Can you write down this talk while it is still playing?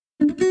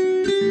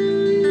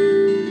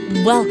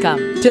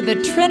Welcome to the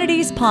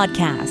Trinities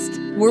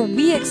Podcast, where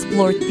we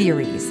explore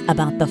theories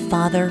about the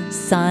Father,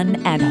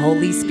 Son, and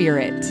Holy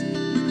Spirit.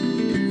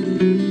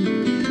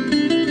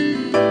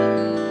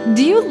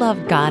 Do you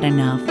love God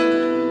enough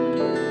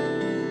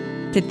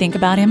to think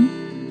about Him?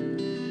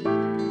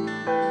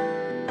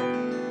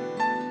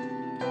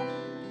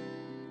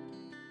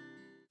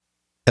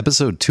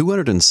 Episode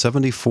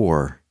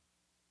 274,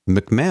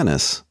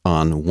 McManus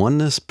on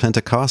Oneness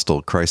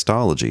Pentecostal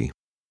Christology.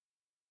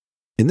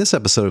 In this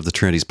episode of the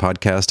Trinities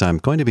Podcast, I'm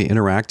going to be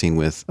interacting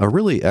with a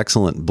really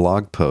excellent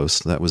blog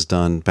post that was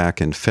done back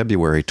in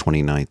February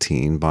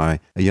 2019 by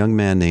a young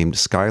man named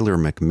Skylar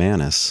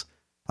McManus.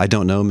 I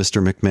don't know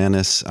Mr.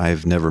 McManus.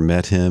 I've never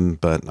met him,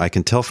 but I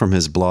can tell from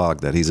his blog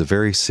that he's a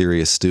very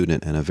serious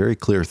student and a very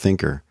clear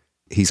thinker.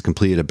 He's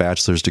completed a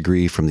bachelor's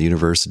degree from the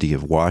University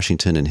of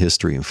Washington in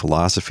history and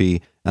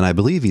philosophy, and I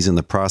believe he's in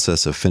the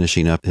process of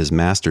finishing up his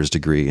master's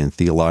degree in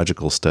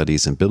theological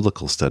studies and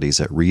biblical studies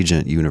at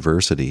Regent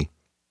University.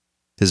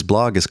 His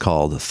blog is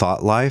called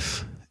Thought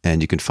Life,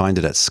 and you can find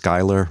it at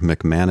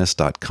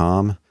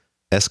skylarmcmanus.com,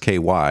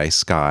 S-K-Y,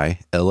 Sky,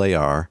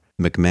 L-A-R,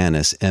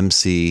 McManus,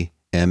 M-C-M-A-N-U-S.com.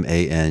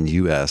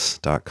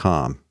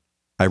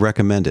 I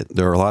recommend it.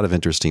 There are a lot of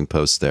interesting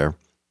posts there.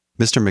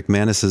 Mr.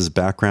 McManus's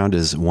background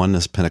is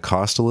Oneness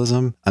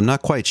Pentecostalism. I'm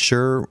not quite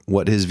sure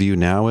what his view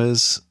now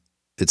is.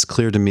 It's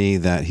clear to me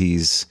that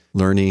he's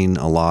learning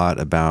a lot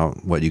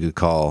about what you could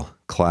call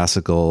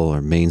classical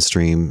or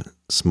mainstream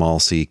small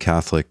c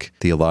Catholic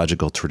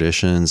theological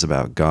traditions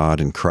about God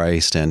and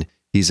Christ, and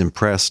he's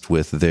impressed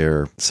with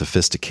their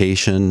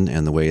sophistication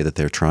and the way that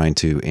they're trying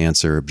to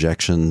answer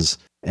objections.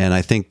 And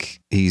I think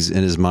he's,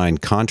 in his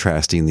mind,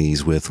 contrasting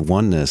these with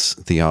oneness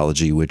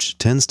theology, which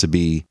tends to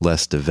be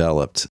less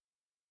developed.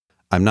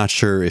 I'm not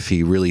sure if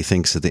he really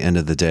thinks at the end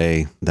of the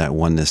day that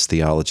oneness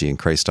theology and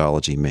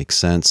Christology makes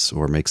sense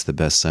or makes the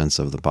best sense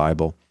of the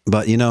Bible.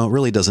 But, it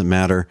really doesn't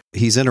matter.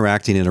 He's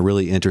interacting in a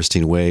really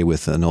interesting way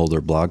with an older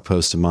blog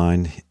post of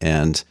mine,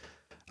 and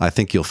I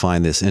think you'll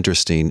find this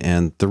interesting.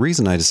 And the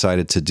reason I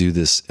decided to do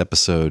this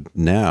episode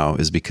now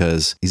is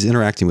because he's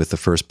interacting with the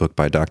first book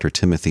by Dr.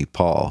 Timothy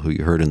Paul, who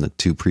you heard in the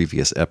two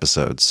previous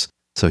episodes.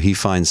 So he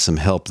finds some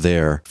help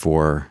there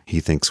for, he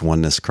thinks,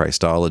 oneness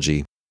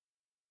Christology.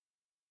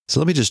 So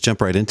let me just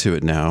jump right into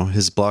it now.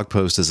 His blog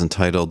post is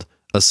entitled,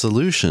 A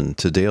Solution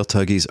to Dale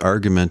Tuggy's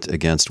Argument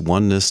Against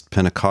Oneness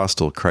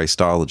Pentecostal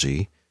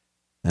Christology.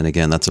 And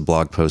again, that's a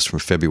blog post from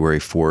February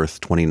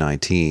 4th,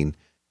 2019.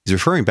 He's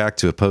referring back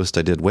to a post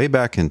I did way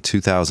back in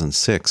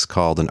 2006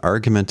 called An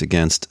Argument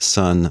Against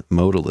Son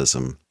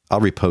Modalism. I'll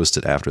repost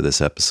it after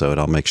this episode.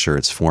 I'll make sure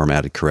it's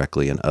formatted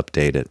correctly and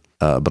update it,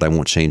 but I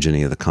won't change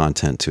any of the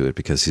content to it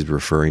because he's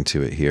referring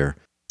to it here.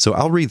 So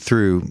I'll read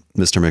through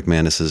Mr.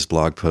 McManus's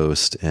blog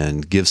post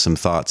and give some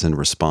thoughts in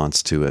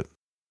response to it.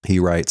 He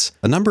writes,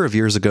 a number of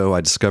years ago,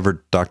 I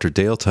discovered Dr.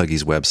 Dale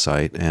Tuggy's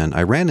website, and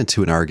I ran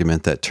into an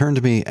argument that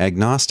turned me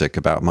agnostic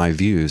about my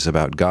views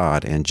about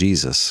God and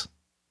Jesus.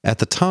 At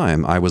the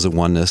time, I was a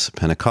oneness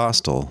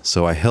Pentecostal,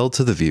 so I held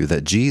to the view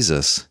that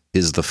Jesus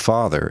is the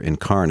Father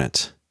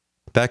incarnate.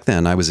 Back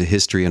then, I was a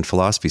history and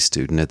philosophy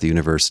student at the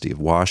University of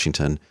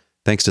Washington.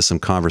 Thanks to some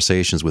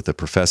conversations with a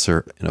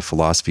professor in a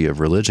philosophy of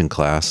religion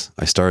class,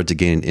 I started to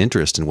gain an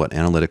interest in what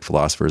analytic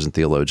philosophers and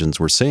theologians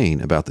were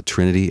saying about the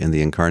Trinity and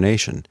the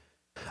Incarnation.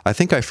 I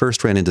think I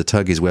first ran into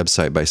Tuggy's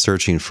website by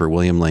searching for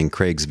William Lane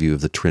Craig's view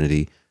of the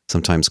Trinity,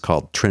 sometimes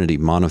called Trinity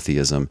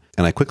monotheism,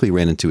 and I quickly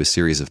ran into a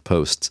series of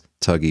posts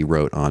Tuggy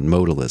wrote on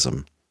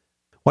modalism.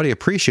 What I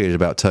appreciated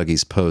about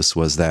Tuggy's posts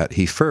was that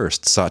he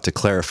first sought to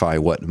clarify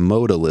what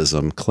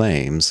modalism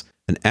claims,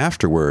 and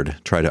afterward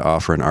try to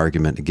offer an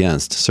argument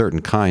against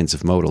certain kinds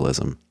of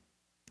modalism.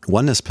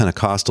 Oneness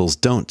Pentecostals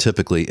don't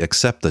typically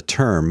accept the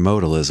term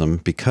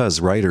modalism because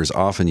writers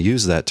often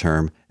use that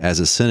term as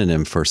a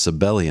synonym for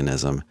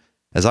Sabellianism.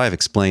 As I have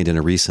explained in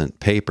a recent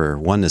paper,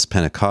 Oneness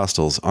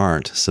Pentecostals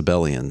aren't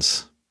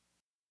Sabellians.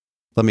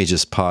 Let me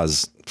just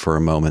pause for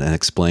a moment and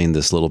explain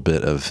this little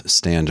bit of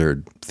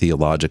standard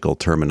theological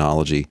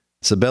terminology.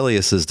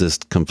 Sabellius is this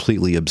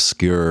completely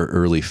obscure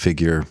early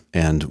figure,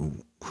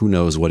 and who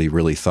knows what he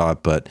really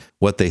thought, but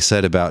what they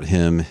said about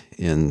him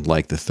in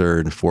like the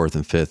 3rd, 4th,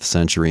 and 5th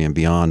century and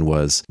beyond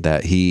was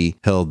that he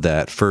held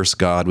that first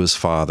God was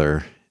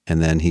Father,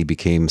 and then he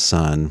became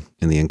Son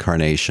in the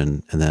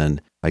Incarnation, and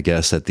then I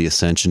guess at the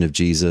ascension of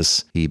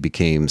Jesus, he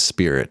became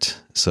Spirit.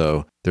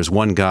 So there's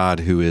one God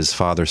who is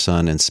Father,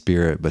 Son, and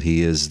Spirit, but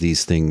he is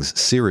these things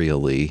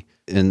serially.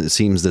 And it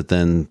seems that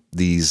then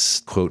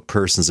these, quote,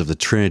 persons of the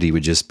Trinity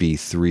would just be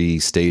 3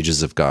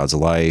 stages of God's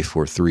life,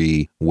 or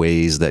 3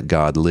 ways that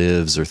God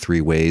lives, or 3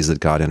 ways that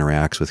God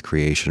interacts with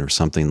creation, or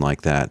something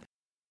like that.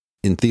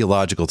 In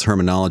theological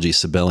terminology,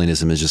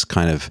 Sabellianism is just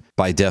kind of,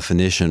 by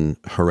definition,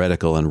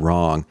 heretical and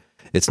wrong.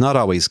 It's not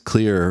always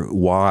clear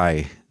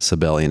why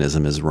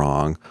Sabellianism is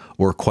wrong,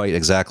 or quite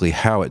exactly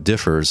how it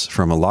differs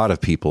from a lot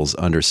of people's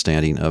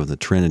understanding of the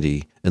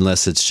Trinity,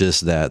 unless it's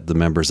just that the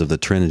members of the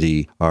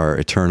Trinity are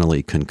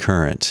eternally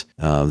concurrent,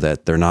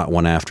 that they're not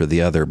one after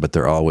the other, but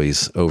they're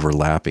always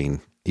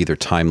overlapping, either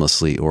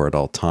timelessly or at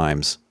all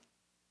times.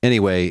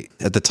 Anyway,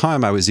 at the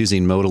time, I was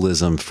using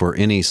modalism for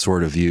any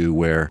sort of view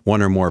where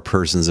one or more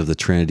persons of the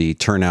Trinity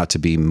turn out to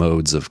be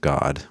modes of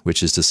God,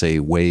 which is to say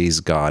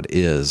ways God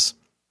is.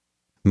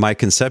 My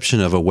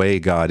conception of a way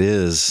God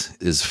is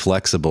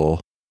flexible.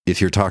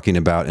 If you're talking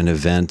about an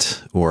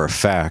event or a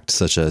fact,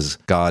 such as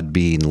God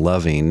being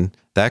loving,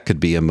 that could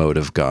be a mode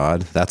of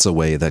God. That's a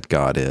way that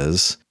God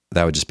is.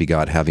 That would just be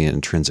God having an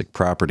intrinsic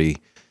property.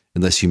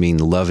 Unless you mean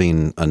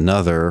loving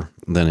another,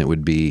 then it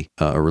would be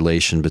a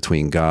relation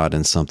between God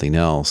and something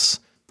else.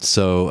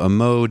 So a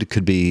mode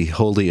could be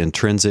wholly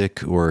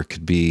intrinsic, or it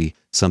could be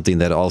something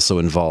that also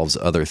involves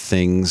other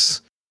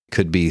things. It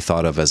could be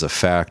thought of as a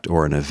fact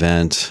or an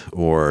event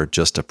or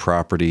just a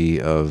property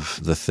of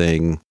the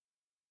thing.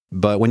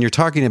 But when you're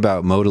talking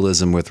about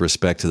modalism with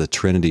respect to the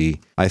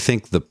Trinity, I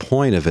think the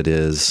point of it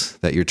is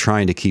that you're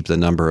trying to keep the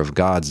number of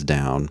gods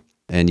down.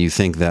 And you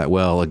think that,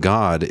 well, a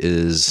God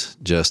is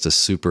just a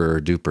super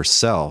duper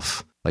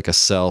self, like a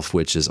self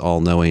which is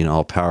all-knowing,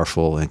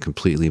 all-powerful, and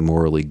completely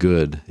morally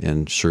good,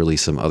 and surely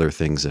some other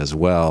things as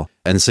well.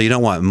 And so you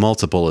don't want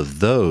multiple of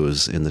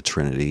those in the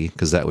Trinity,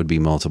 because that would be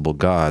multiple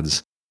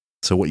gods.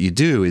 So what you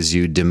do is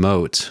you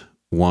demote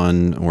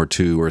one or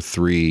two or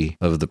three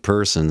of the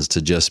persons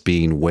to just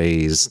being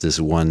ways this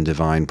one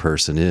divine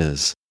person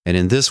is. And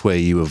in this way,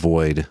 you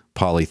avoid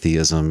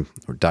polytheism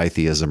or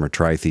ditheism or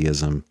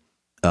tritheism.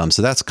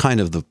 So that's kind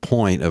of the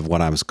point of what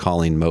I was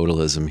calling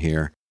modalism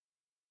here.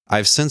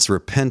 I've since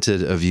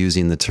repented of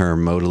using the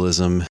term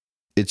modalism.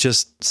 It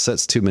just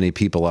sets too many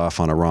people off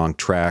on a wrong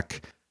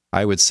track.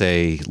 I would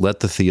say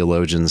let the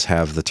theologians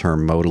have the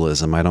term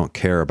modalism. I don't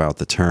care about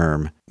the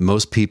term.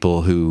 Most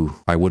people who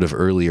I would have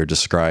earlier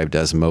described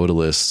as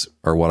modalists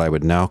are what I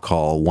would now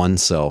call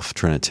one-self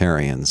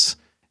Trinitarians.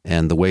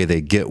 And the way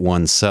they get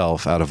one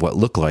self out of what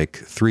look like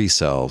three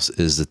selves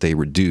is that they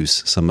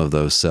reduce some of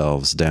those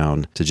selves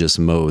down to just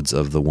modes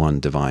of the one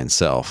divine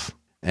self.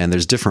 And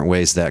there's different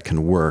ways that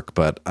can work,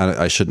 but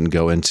I shouldn't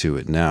go into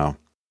it now.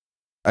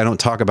 I don't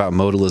talk about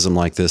modalism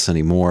like this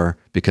anymore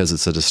because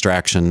it's a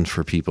distraction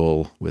for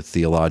people with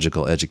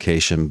theological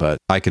education, but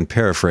I can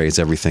paraphrase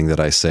everything that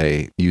I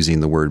say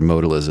using the word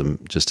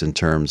modalism just in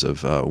terms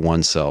of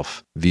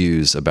oneself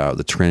views about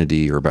the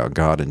Trinity or about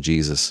God and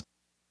Jesus.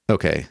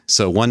 Okay,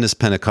 so oneness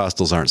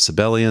Pentecostals aren't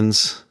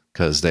Sabellians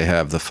because they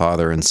have the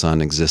Father and Son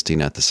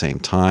existing at the same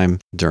time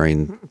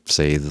during,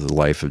 say, the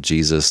life of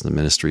Jesus, the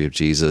ministry of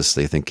Jesus.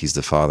 They think he's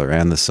the Father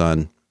and the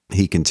Son.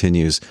 He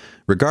continues,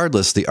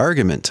 regardless, the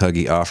argument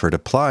Tuggy offered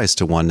applies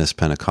to oneness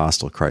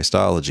Pentecostal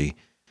Christology.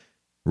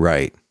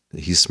 Right.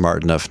 He's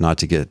smart enough not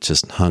to get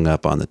just hung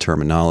up on the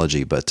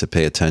terminology, but to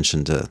pay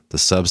attention to the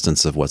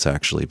substance of what's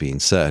actually being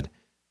said.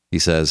 He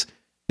says,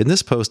 in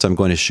this post, I'm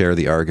going to share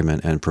the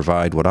argument and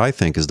provide what I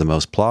think is the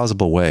most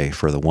plausible way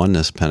for the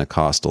oneness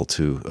Pentecostal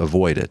to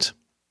avoid it.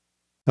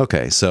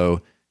 Okay,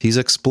 so he's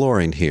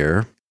exploring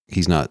here.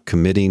 He's not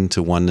committing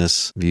to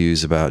oneness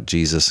views about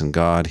Jesus and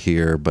God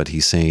here, but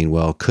he's saying,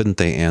 well, couldn't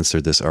they answer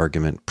this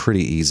argument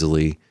pretty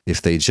easily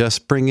if they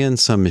just bring in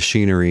some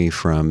machinery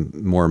from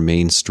more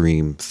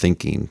mainstream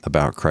thinking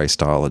about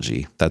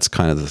Christology? That's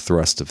kind of the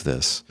thrust of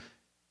this.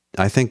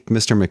 I think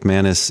Mr.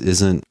 McManus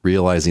isn't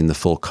realizing the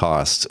full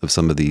cost of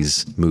some of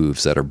these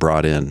moves that are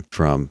brought in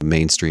from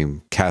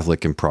mainstream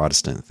Catholic and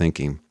Protestant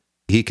thinking.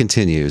 He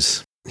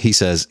continues, he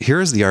says, here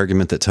is the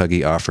argument that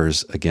Tuggy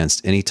offers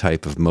against any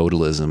type of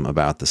modalism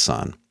about the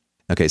Son.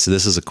 Okay, so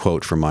this is a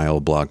quote from my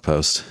old blog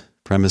post.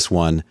 Premise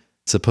 1,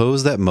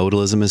 suppose that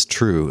modalism is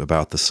true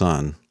about the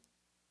Son.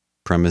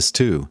 Premise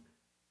 2,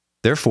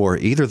 therefore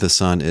either the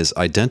Son is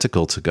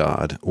identical to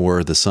God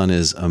or the Son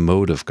is a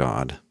mode of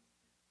God.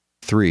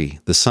 3.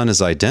 The Son is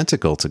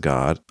identical to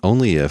God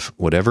only if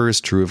whatever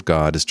is true of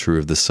God is true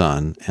of the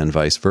Son, and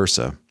vice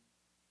versa.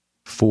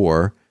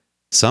 4.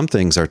 Some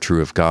things are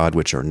true of God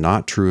which are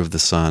not true of the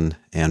Son,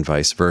 and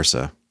vice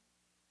versa.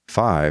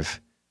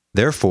 5.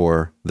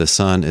 Therefore, the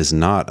Son is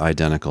not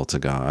identical to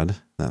God.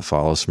 That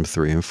follows from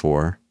 3 and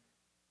 4.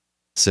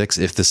 6.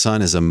 If the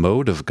Son is a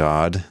mode of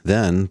God,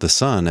 then the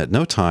Son at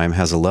no time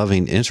has a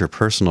loving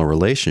interpersonal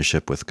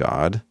relationship with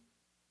God.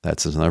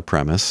 That's another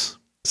premise.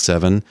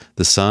 7.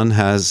 The Son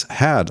has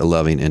had a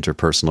loving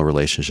interpersonal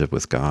relationship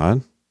with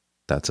God.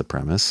 That's a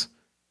premise.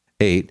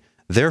 8.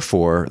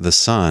 Therefore, the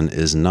Son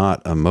is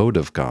not a mode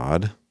of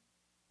God.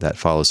 That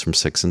follows from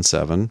 6 and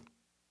 7.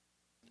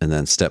 And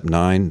then step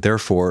 9.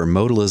 Therefore,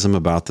 modalism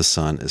about the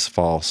Son is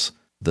false.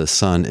 The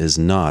Son is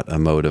not a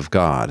mode of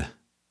God.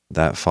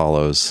 That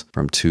follows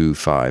from 2,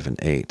 5, and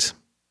 8.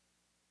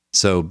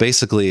 So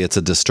basically, it's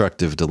a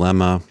destructive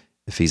dilemma.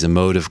 If he's a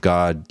mode of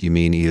God, you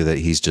mean either that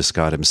he's just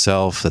God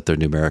himself, that they're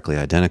numerically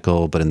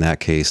identical, but in that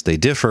case, they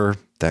differ.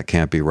 That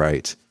can't be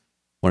right.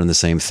 One and the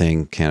same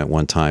thing can at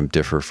one time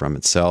differ from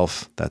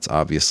itself. That's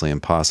obviously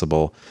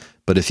impossible.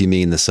 But if you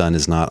mean the Son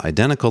is not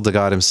identical to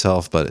God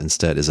himself, but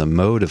instead is a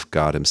mode of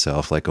God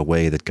himself, like a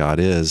way that God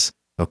is,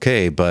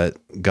 okay, but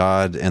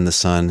God and the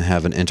Son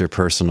have an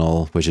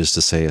interpersonal, which is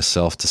to say a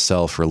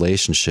self-to-self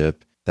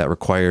relationship that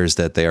requires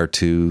that they are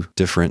two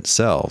different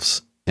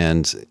selves.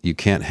 And you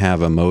can't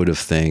have a motive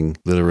thing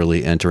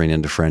literally entering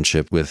into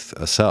friendship with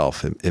a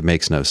self. It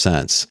makes no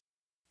sense.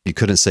 You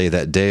couldn't say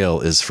that Dale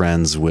is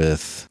friends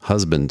with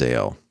husband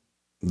Dale.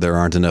 There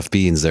aren't enough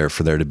beings there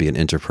for there to be an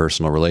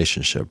interpersonal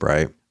relationship,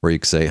 right? Where you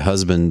could say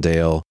husband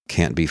Dale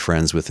can't be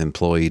friends with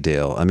employee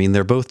Dale. I mean,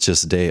 they're both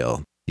just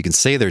Dale. You can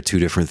say they're two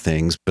different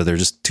things, but they're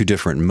just two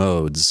different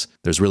modes.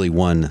 There's really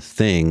one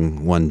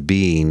thing, one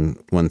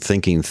being, one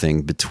thinking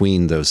thing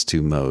between those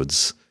two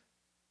modes.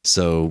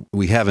 So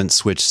we haven't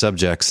switched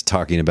subjects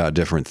talking about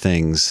different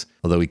things,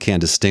 although we can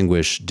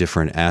distinguish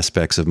different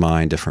aspects of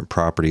mind, different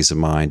properties of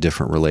mind,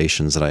 different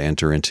relations that I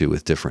enter into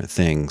with different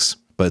things.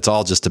 But it's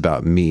all just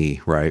about me,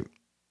 right?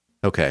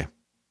 Okay.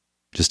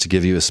 Just to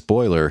give you a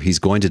spoiler, he's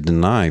going to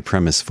deny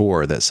premise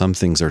 4 that some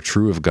things are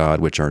true of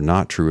God which are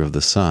not true of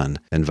the Son,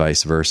 and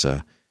vice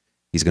versa.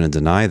 He's going to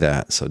deny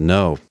that. So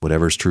no,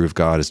 whatever's true of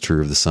God is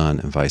true of the Son,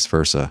 and vice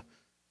versa.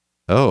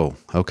 Oh,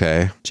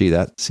 okay. Gee,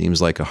 that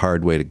seems like a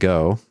hard way to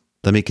go.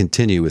 Let me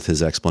continue with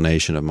his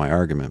explanation of my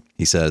argument.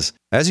 He says,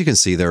 as you can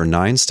see, there are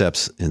 9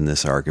 steps in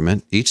this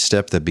argument. Each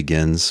step that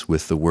begins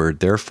with the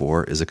word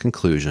therefore is a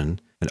conclusion,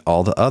 and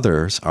all the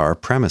others are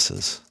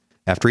premises.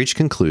 After each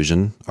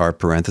conclusion are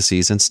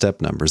parentheses and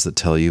step numbers that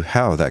tell you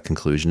how that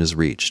conclusion is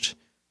reached.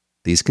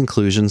 These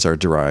conclusions are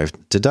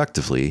derived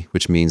deductively,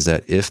 which means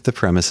that if the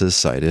premises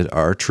cited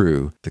are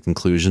true, the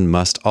conclusion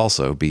must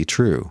also be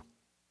true.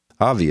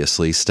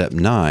 Obviously, step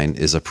 9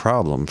 is a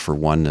problem for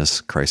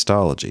oneness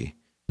Christology.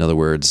 In other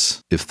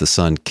words, if the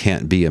Son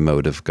can't be a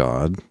mode of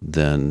God,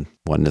 then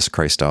oneness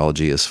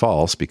Christology is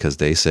false because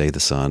they say the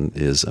Son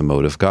is a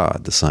mode of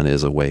God. The Son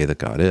is a way that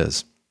God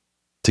is.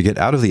 To get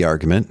out of the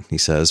argument, he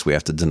says, we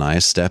have to deny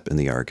a step in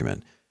the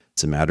argument.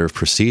 It's a matter of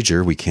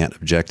procedure. We can't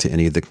object to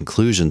any of the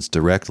conclusions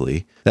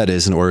directly. That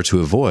is, in order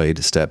to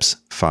avoid steps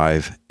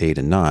 5, 8,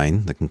 and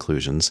 9, the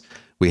conclusions,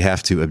 we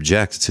have to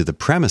object to the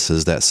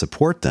premises that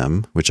support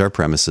them, which are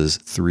premises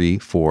 3,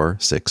 4,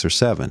 6, or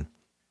 7.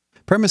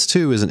 Premise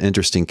 2 is an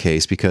interesting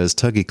case because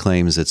Tuggy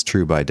claims it's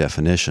true by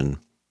definition.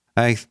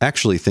 I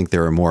actually think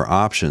there are more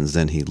options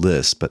than he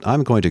lists, but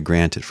I'm going to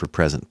grant it for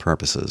present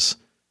purposes.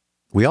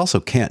 We also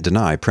can't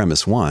deny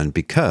premise 1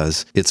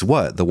 because it's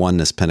what the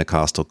oneness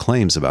Pentecostal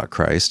claims about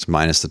Christ,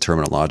 minus the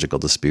terminological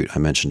dispute I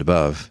mentioned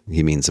above.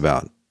 He means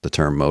about the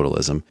term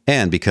modalism,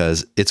 and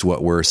because it's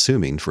what we're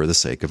assuming for the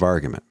sake of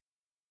argument.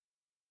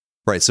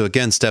 Right, so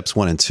again, steps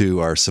 1 and 2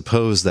 are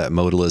suppose that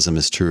modalism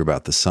is true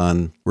about the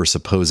Son. We're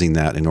supposing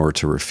that in order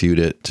to refute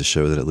it, to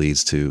show that it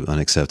leads to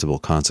unacceptable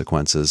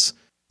consequences.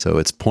 So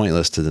it's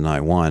pointless to deny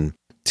 1.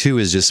 2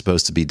 is just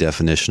supposed to be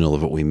definitional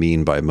of what we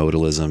mean by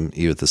modalism,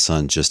 either the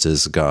Son just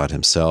is God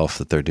himself,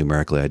 that they're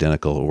numerically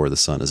identical, or the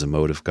Son is a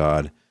mode of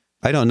God.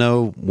 I don't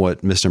know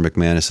what Mr.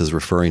 McManus is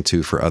referring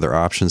to for other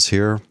options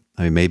here.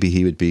 I mean, maybe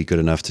he would be good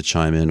enough to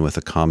chime in with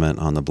a comment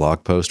on the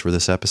blog post for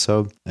this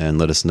episode and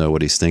let us know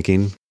what he's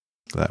thinking.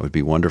 That would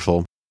be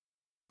wonderful.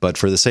 But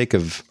for the sake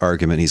of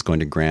argument, he's going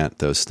to grant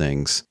those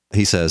things.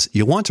 He says,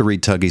 you'll want to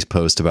read Tuggy's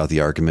post about the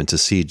argument to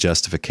see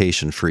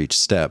justification for each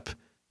step.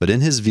 But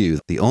in his view,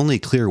 the only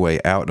clear way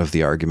out of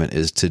the argument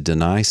is to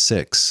deny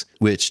 6,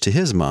 which to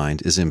his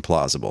mind is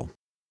implausible.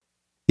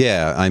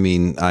 Yeah, I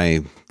mean,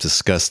 I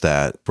discussed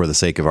that for the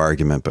sake of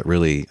argument, but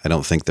really, I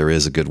don't think there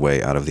is a good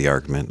way out of the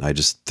argument. I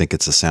just think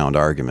it's a sound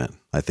argument.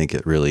 I think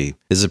it really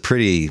is a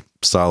pretty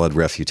solid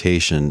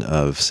refutation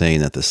of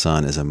saying that the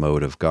Son is a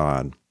mode of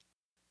God.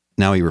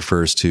 Now he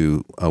refers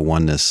to a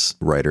oneness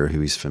writer who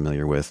he's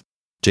familiar with.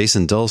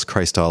 Jason Dull's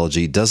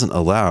Christology doesn't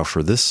allow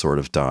for this sort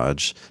of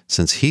dodge,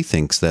 since he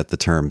thinks that the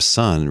term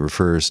Son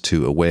refers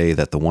to a way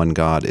that the one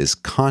God is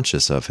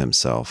conscious of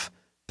himself.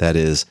 That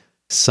is,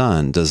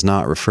 Son does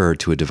not refer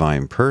to a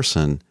divine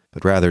person,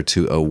 but rather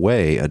to a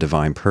way a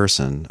divine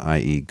person,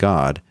 i.e.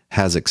 God,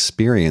 has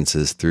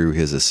experiences through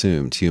his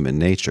assumed human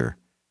nature.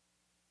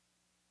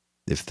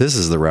 If this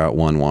is the route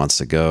one wants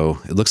to go,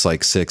 it looks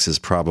like 6 is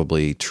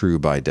probably true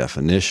by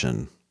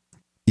definition.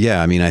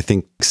 Yeah, I mean, I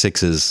think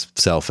 6 is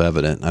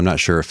self-evident. I'm not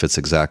sure if it's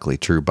exactly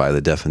true by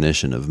the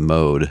definition of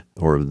mode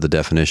or the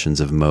definitions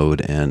of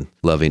mode and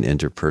loving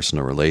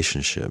interpersonal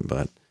relationship,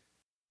 but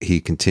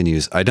he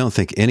continues, I don't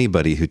think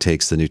anybody who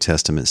takes the New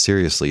Testament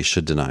seriously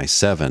should deny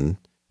 7,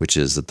 which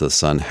is that the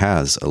Son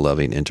has a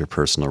loving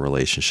interpersonal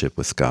relationship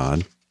with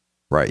God.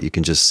 Right, you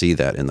can just see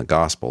that in the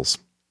Gospels.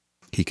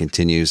 He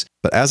continues,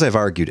 but as I've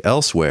argued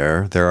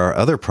elsewhere, there are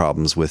other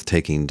problems with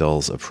taking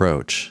Dull's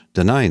approach.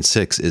 Denying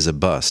 6 is a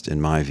bust, in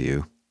my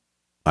view.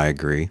 I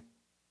agree.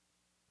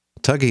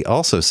 Tuggy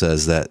also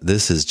says that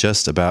this is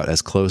just about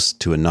as close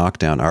to a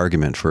knockdown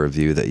argument for a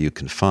view that you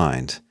can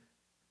find.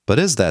 But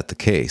is that the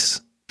case?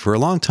 For a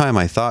long time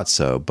I thought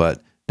so,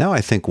 but now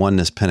I think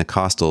oneness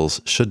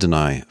Pentecostals should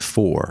deny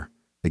 4.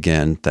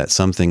 Again, that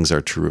some things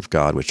are true of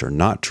God which are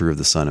not true of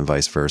the Son and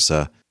vice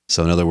versa.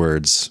 So in other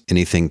words,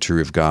 anything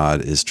true of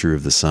God is true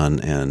of the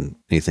Son, and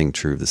anything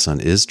true of the Son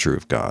is true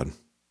of God.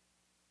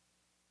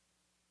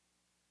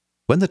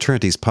 When the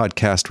Trinities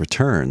podcast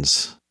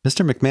returns,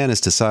 Mr.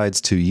 McManus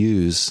decides to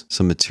use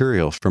some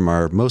material from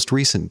our most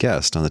recent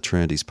guest on the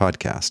Trinities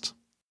podcast.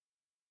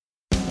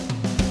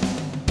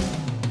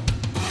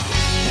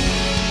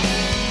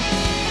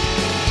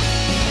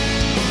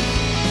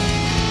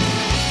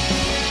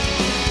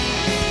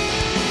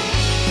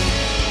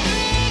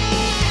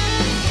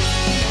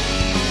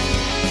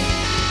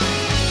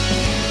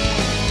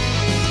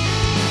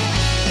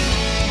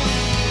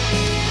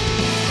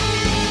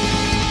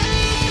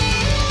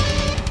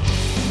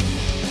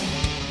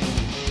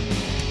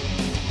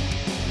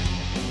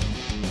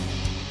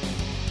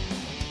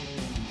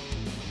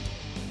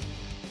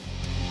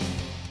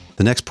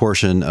 The next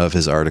portion of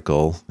his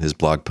article, his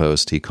blog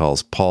post, he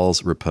calls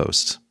Paul's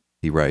Riposte.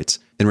 He writes,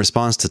 in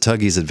response to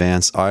Tuggy's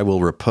advance, I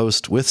will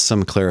riposte with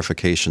some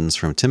clarifications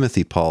from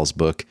Timothy Paul's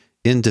book,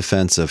 In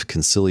Defense of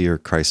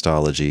Conciliar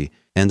Christology,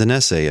 and an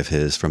essay of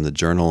his from the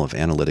Journal of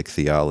Analytic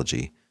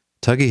Theology.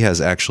 Tuggy has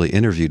actually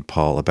interviewed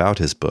Paul about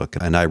his book,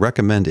 and I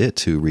recommend it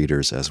to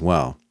readers as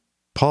well.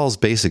 Paul's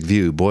basic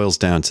view boils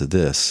down to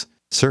this.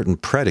 Certain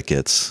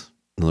predicates,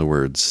 in other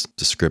words,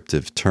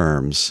 descriptive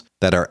terms,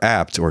 that are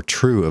apt or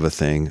true of a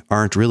thing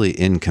aren't really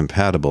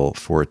incompatible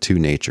for a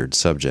two-natured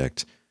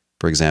subject.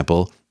 For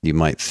example, you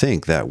might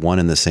think that one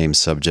and the same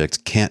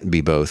subject can't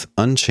be both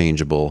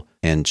unchangeable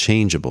and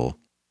changeable.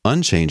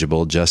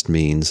 Unchangeable just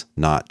means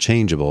not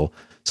changeable,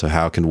 so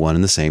how can one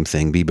and the same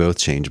thing be both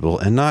changeable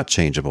and not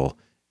changeable?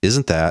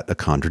 Isn't that a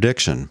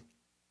contradiction?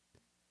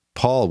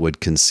 Paul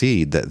would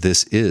concede that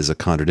this is a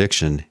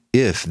contradiction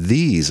if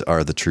these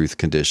are the truth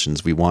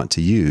conditions we want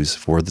to use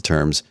for the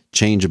terms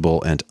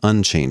changeable and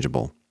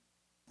unchangeable.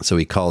 So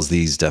he calls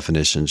these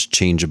definitions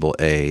changeable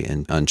A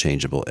and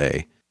unchangeable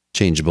A.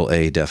 Changeable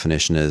A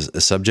definition is a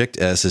subject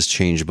S is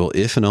changeable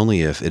if and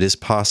only if it is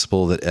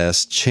possible that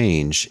S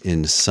change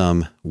in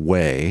some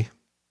way.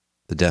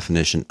 The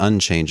definition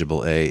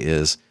unchangeable A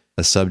is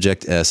a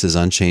subject S is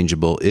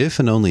unchangeable if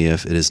and only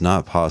if it is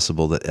not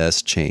possible that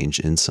S change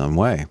in some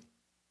way.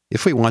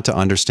 If we want to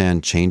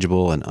understand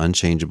changeable and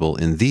unchangeable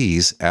in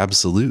these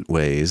absolute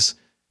ways,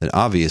 then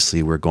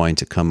obviously we're going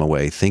to come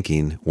away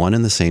thinking one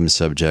and the same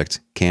subject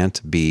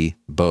can't be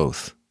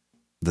both.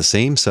 The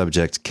same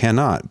subject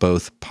cannot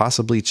both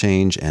possibly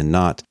change and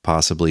not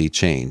possibly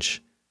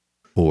change.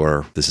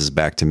 Or, this is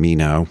back to me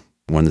now,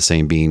 one and the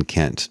same being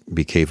can't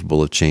be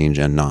capable of change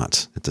and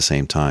not at the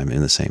same time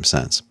in the same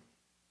sense.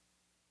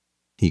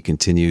 He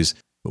continues,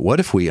 but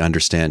what if we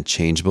understand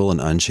changeable and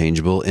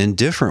unchangeable in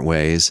different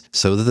ways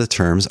so that the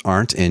terms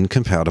aren't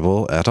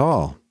incompatible at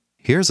all?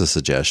 Here's a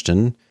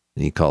suggestion,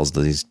 and he calls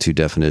these two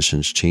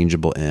definitions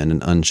changeable N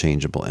and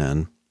unchangeable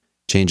N.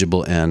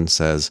 Changeable N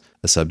says,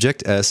 a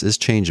subject S is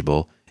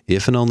changeable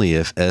if and only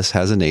if S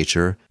has a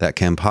nature that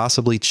can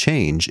possibly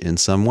change in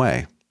some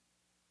way.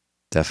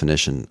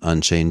 Definition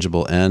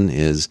unchangeable N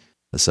is,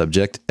 a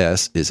subject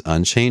S is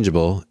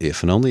unchangeable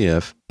if and only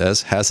if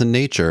S has a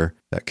nature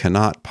that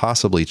cannot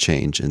possibly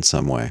change in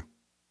some way.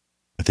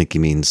 I think he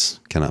means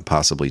cannot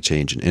possibly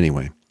change in any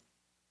way.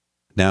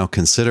 Now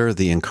consider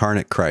the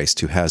incarnate Christ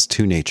who has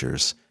two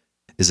natures.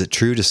 Is it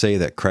true to say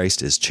that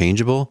Christ is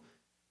changeable?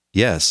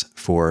 Yes,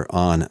 for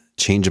on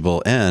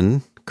changeable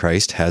N,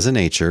 Christ has a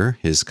nature,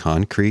 his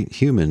concrete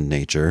human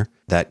nature,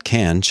 that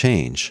can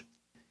change.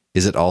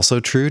 Is it also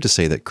true to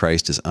say that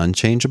Christ is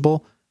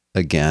unchangeable?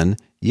 Again,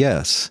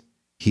 yes.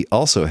 He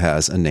also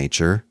has a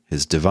nature,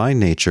 his divine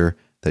nature,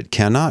 that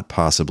cannot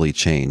possibly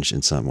change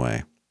in some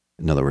way.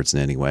 In other words, in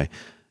any way.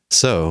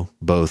 So,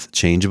 both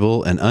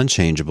changeable and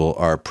unchangeable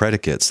are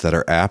predicates that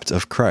are apt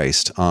of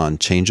Christ on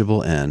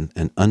changeable N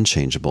and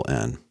unchangeable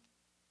N.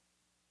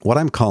 What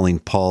I'm calling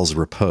Paul's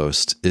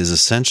riposte is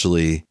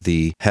essentially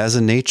the has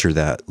a nature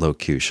that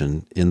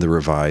locution in the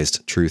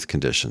revised truth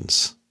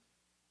conditions.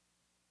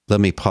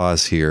 Let me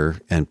pause here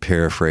and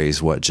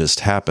paraphrase what just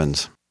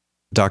happened.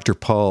 Dr.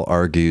 Paul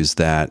argues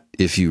that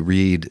if you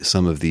read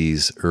some of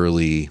these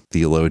early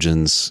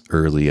theologians,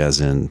 early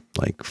as in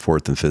like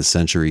 4th and 5th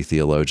century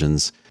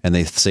theologians, and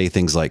they say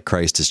things like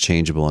Christ is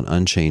changeable and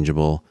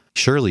unchangeable,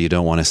 surely you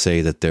don't want to say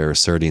that they're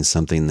asserting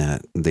something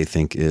that they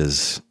think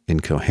is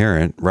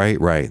incoherent. Right.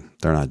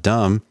 They're not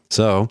dumb.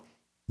 So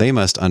they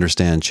must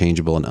understand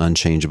changeable and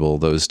unchangeable,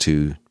 those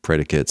two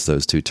predicates,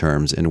 those two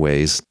terms, in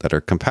ways that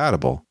are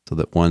compatible so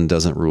that one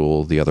doesn't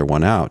rule the other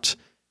one out.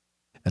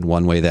 And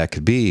one way that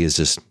could be is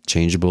just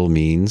changeable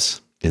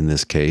means, in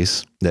this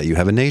case, that you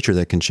have a nature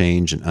that can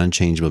change, and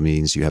unchangeable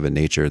means you have a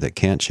nature that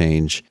can't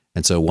change.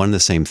 And so one and the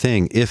same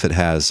thing, if it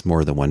has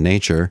more than one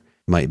nature,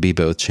 might be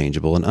both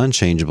changeable and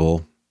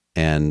unchangeable.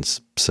 And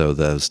so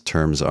those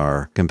terms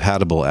are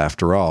compatible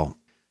after all.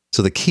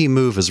 So the key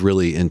move is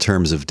really in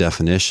terms of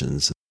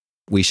definitions.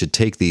 We should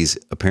take these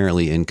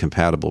apparently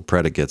incompatible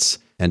predicates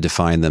and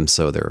define them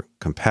so they're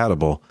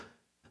compatible.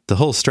 The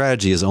whole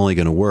strategy is only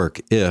going to work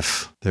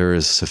if there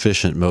is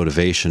sufficient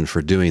motivation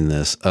for doing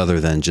this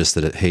other than just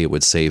that, it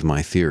would save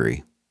my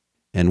theory.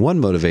 And one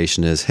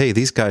motivation is, hey,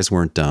 these guys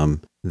weren't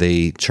dumb.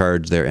 They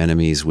charged their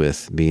enemies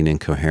with being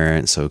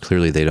incoherent, so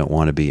clearly they don't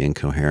want to be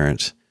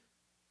incoherent.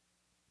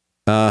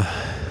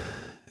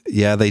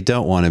 Yeah, they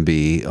don't want to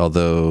be,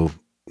 although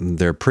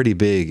they're pretty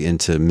big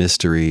into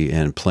mystery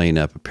and playing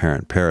up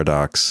apparent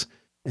paradox.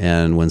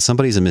 And when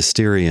somebody's a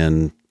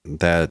Mysterian,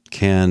 that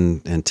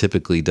can and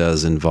typically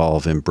does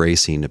involve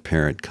embracing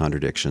apparent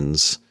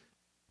contradictions.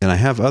 And I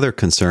have other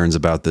concerns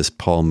about this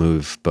Paul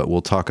move, but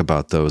we'll talk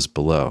about those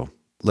below.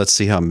 Let's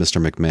see how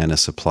Mr.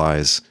 McManus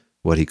applies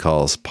what he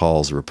calls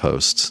Paul's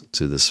riposte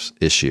to this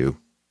issue,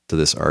 to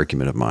this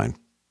argument of mine.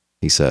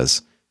 He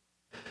says,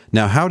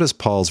 now how does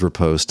Paul's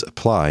riposte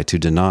apply to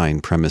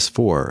denying premise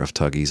 4 of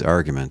Tuggy's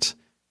argument?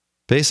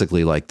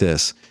 Basically like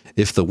this.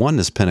 If the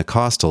Oneness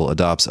Pentecostal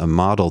adopts a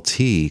Model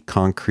T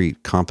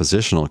concrete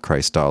compositional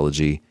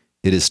Christology,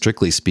 It is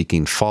strictly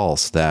speaking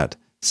false that,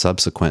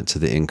 subsequent to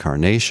the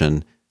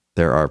incarnation,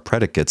 there are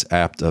predicates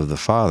apt of the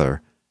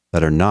Father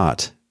that are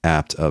not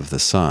apt of the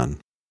Son.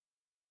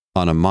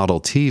 On a Model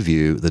T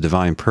view, the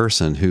divine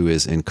person who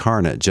is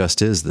incarnate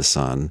just is the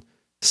Son.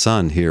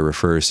 Son here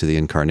refers to the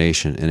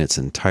incarnation in its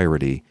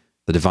entirety,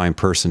 the divine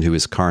person who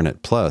is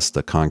carnate plus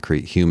the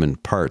concrete human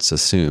parts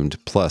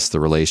assumed plus the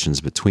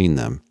relations between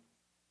them.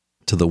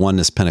 To the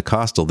Oneness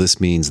Pentecostal, this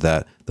means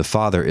that the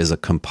Father is a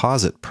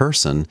composite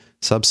person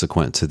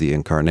subsequent to the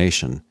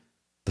incarnation.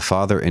 The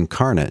Father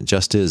incarnate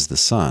just is the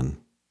Son.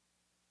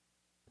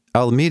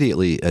 I'll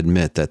immediately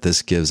admit that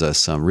this gives us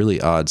some really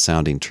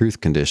odd-sounding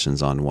truth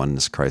conditions on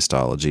oneness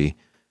Christology.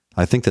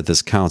 I think that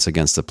this counts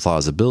against the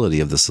plausibility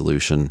of the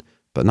solution,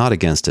 but not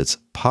against its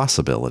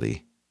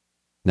possibility.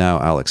 Now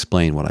I'll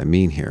explain what I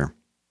mean here.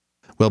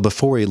 Well,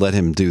 before we let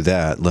him do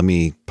that, let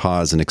me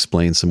pause and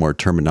explain some more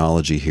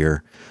terminology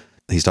here.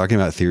 He's talking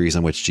about theories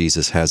on which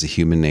Jesus has a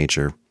human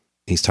nature.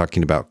 He's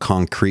talking about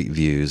concrete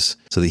views.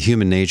 So the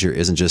human nature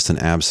isn't just an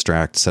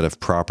abstract set of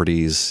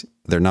properties.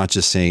 They're not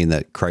just saying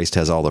that Christ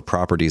has all the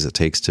properties it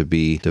takes to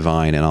be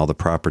divine and all the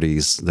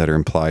properties that are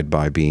implied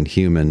by being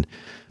human,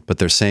 but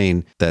they're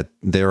saying that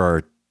there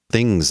are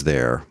things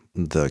there.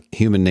 The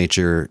human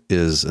nature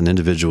is an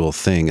individual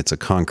thing. It's a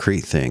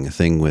concrete thing, a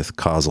thing with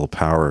causal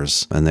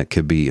powers, and that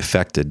could be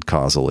affected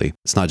causally.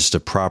 It's not just a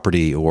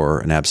property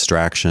or an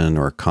abstraction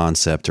or a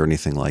concept or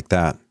anything like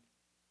that.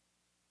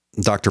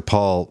 Dr.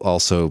 Paul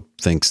also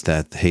thinks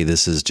that, hey,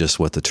 this is just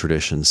what the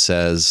tradition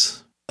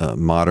says.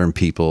 Modern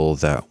people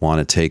that want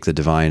to take the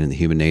divine and the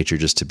human nature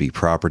just to be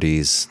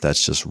properties,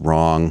 that's just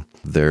wrong.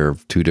 They're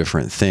two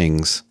different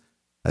things.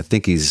 I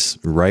think he's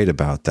right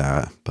about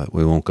that, but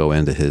we won't go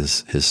into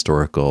his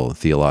historical,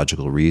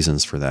 theological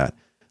reasons for that.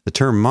 The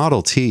term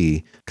Model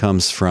T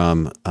comes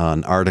from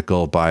an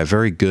article by a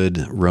very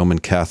good Roman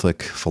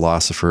Catholic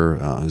philosopher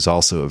who's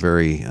also a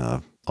very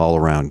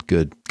all-around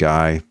good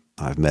guy.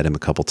 I've met him a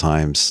couple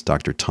times,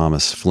 Dr.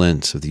 Thomas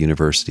Flint of the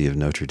University of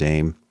Notre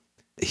Dame.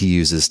 He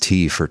uses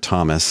T for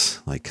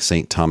Thomas, like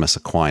St. Thomas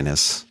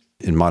Aquinas,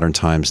 in modern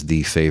times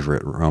the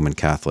favorite Roman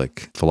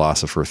Catholic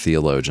philosopher,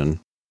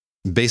 theologian.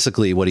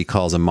 Basically, what he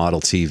calls a Model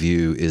T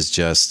view is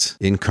just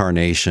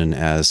incarnation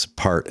as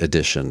part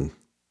addition.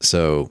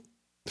 So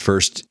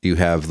first you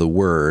have the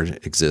Word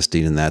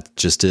existing, and that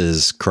just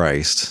is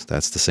Christ.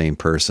 That's the same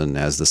person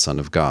as the Son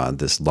of God,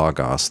 this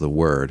Logos, the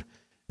Word.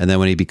 And then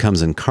when he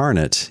becomes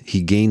incarnate,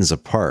 he gains a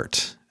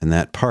part, and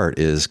that part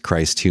is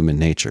Christ's human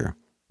nature.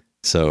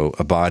 So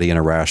a body and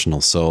a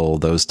rational soul,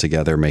 those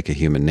together make a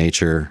human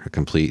nature, a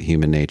complete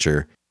human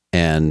nature.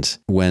 And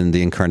when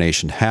the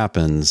incarnation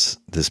happens,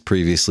 this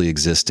previously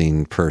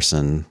existing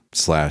person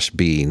 /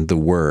 being, the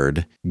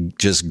Word,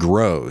 just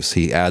grows.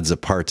 He adds a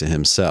part to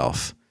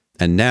himself.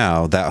 And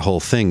now that whole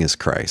thing is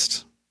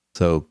Christ.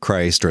 So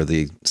Christ, or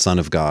the Son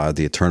of God,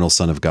 the eternal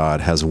Son of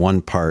God, has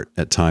one part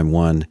at time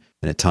one,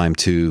 and at time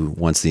two,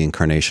 once the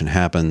incarnation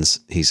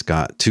happens, he's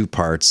got two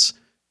parts,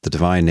 the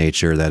divine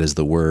nature, that is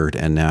the Word,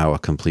 and now a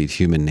complete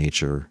human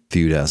nature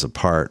viewed as a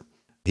part.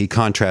 He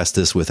contrasts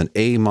this with an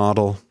A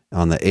model.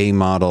 On the A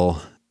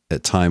model,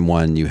 at time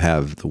one, you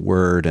have the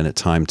Word, and at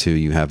time two,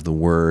 you have the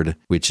Word,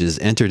 which is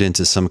entered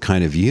into some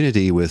kind of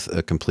unity with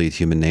a complete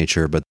human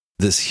nature, but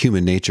this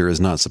human nature is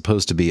not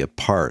supposed to be a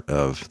part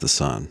of the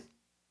Son.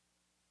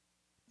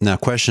 Now, a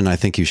question I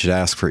think you should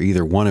ask for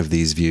either one of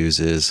these views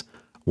is,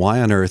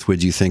 why on earth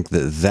would you think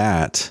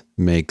that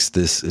makes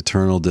this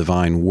eternal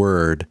divine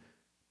Word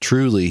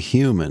truly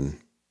human?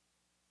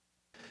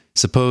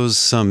 Suppose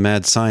some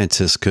mad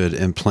scientist could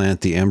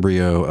implant the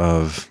embryo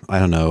of,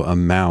 a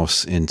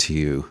mouse into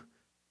you.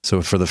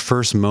 So for the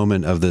first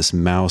moment of this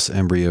mouse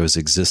embryo's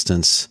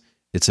existence,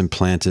 it's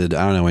implanted,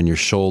 in your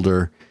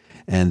shoulder,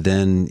 and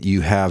then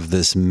you have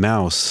this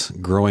mouse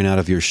growing out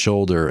of your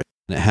shoulder.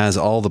 And it has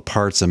all the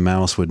parts a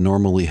mouse would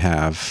normally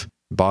have,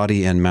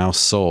 body and mouse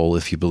soul,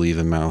 if you believe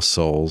in mouse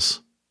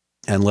souls.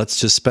 And let's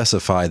just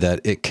specify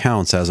that it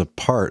counts as a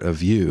part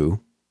of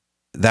you.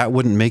 That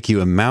wouldn't make you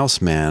a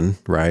mouse man,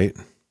 right?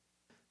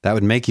 That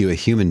would make you a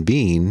human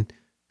being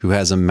who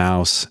has a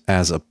mouse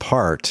as a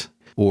part,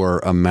 or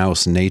a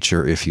mouse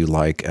nature, if you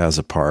like, as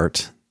a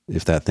part,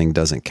 if that thing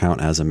doesn't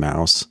count as a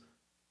mouse.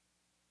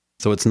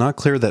 So it's not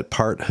clear that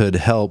parthood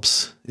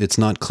helps. It's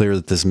not clear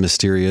that this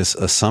mysterious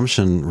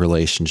assumption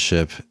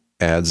relationship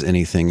adds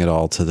anything at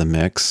all to the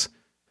mix.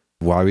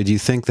 Why would you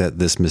think that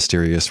this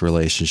mysterious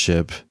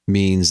relationship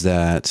means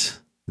that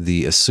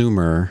the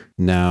assumer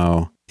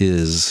now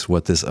is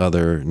what this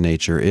other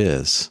nature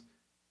is?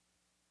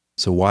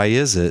 So why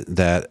is it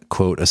that,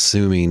 quote,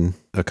 assuming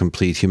a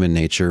complete human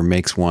nature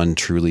makes one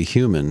truly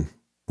human?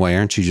 Why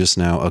aren't you just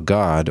now a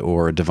God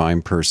or a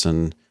divine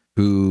person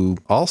who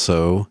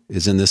also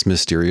is in this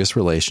mysterious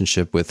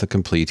relationship with a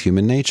complete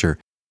human nature?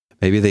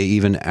 Maybe they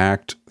even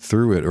act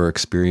through it or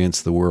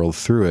experience the world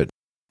through it.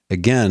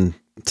 Again,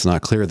 it's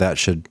not clear that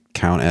should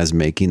count as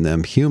making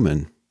them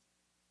human.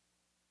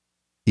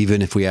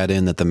 Even if we add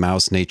in that the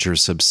mouse nature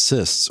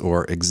subsists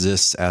or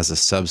exists as a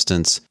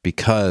substance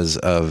because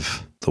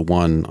of the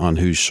one on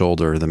whose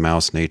shoulder the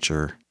mouse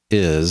nature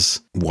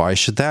is, why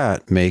should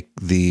that make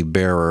the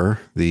bearer,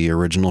 the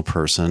original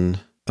person,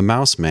 a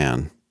mouse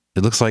man?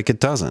 It looks like it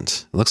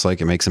doesn't. It looks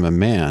like it makes him a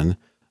man.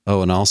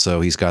 Oh, and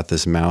also he's got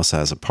this mouse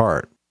as a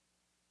part.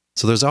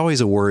 So there's always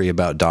a worry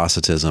about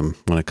Docetism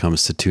when it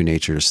comes to two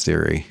natures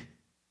theory.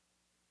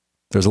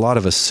 There's a lot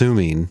of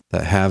assuming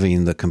that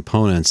having the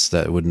components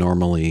that would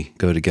normally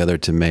go together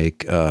to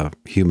make a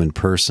human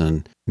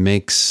person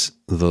makes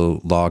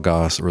the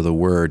logos or the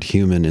word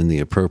human in the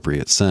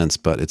appropriate sense,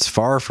 but it's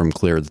far from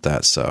clear that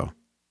that's so.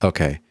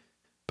 Okay,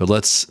 but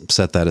let's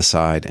set that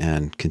aside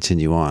and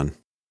continue on.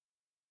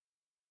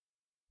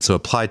 So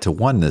applied to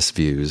oneness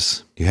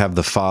views, you have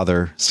the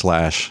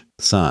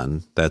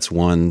Father/Son, that's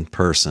one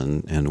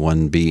person and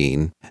one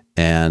being,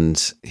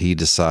 and he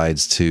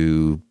decides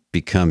to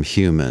become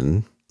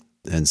human.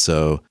 And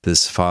so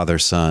this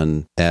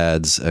Father-Son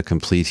adds a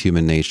complete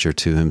human nature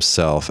to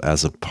himself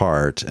as a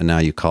part. And now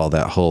you call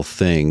that whole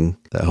thing,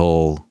 that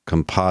whole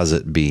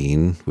composite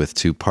being with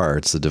two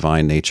parts, the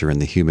divine nature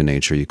and the human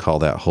nature, you call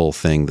that whole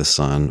thing the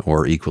Son,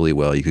 or equally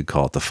well, you could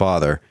call it the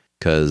Father,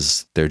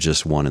 because they're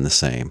just one and the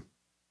same.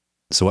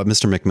 So what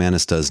Mr.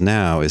 McManus does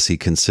now is he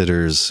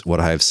considers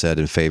what I've said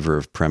in favor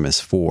of premise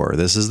 4.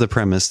 This is the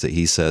premise that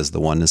he says the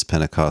oneness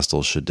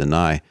Pentecostals should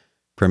deny.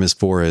 Premise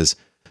 4 is,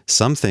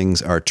 some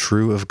things are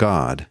true of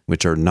God,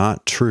 which are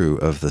not true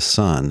of the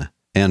Son,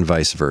 and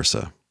vice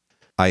versa.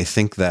 I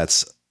think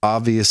that's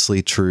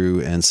obviously true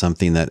and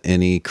something that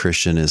any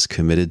Christian is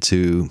committed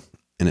to.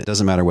 And it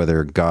doesn't matter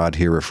whether God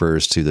here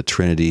refers to the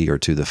Trinity or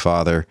to the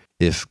Father.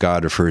 If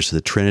God refers to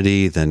the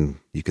Trinity, then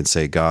you can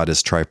say God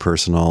is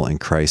tripersonal and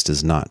Christ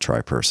is not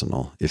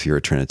tripersonal, if you're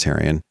a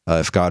Trinitarian.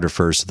 If God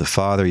refers to the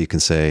Father, you can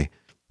say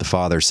the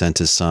Father sent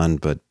his Son,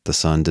 but the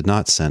Son did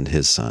not send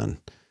his Son.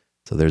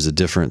 So there's a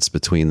difference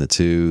between the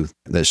two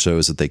that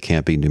shows that they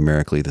can't be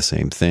numerically the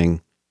same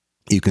thing.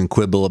 You can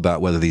quibble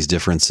about whether these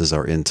differences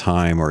are in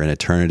time or in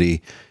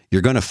eternity.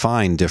 You're going to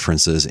find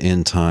differences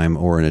in time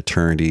or in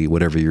eternity,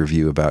 whatever your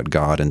view about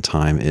God and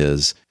time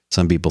is.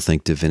 Some people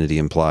think divinity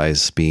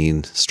implies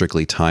being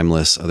strictly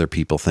timeless. Other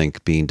people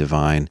think being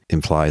divine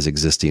implies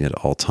existing at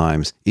all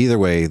times. Either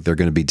way, there are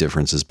going to be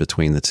differences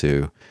between the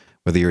two.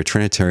 Whether you're a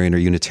Trinitarian or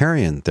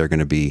Unitarian, there are going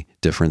to be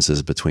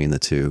differences between the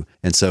two.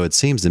 And so it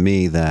seems to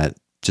me that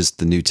just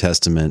the New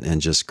Testament and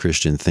just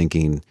Christian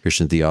thinking,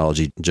 Christian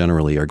theology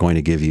generally are going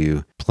to give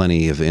you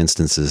plenty of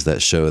instances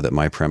that show that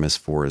my premise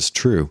 4 is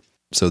true.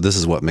 So this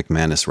is what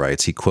McManus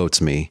writes. He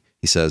quotes me.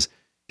 He says,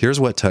 here's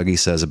what Tuggy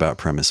says about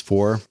premise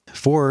 4.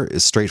 4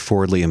 is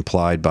straightforwardly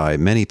implied by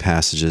many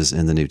passages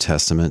in the New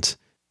Testament.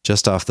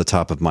 Just off the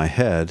top of my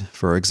head,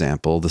 for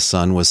example, the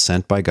Son was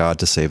sent by God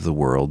to save the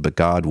world, but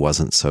God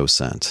wasn't so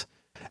sent.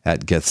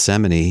 At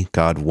Gethsemane,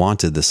 God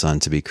wanted the Son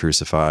to be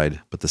crucified,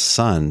 but the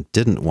Son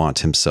didn't want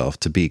himself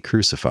to be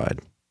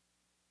crucified.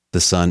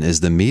 The Son is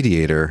the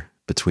mediator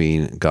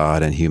between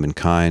God and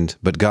humankind,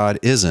 but God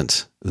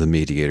isn't the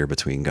mediator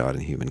between God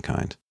and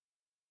humankind.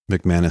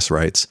 McManus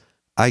writes,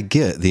 I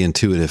get the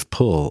intuitive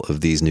pull of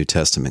these New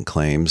Testament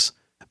claims,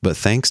 but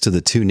thanks to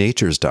the two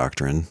natures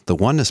doctrine, the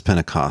oneness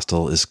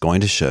Pentecostal is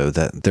going to show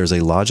that there's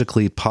a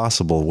logically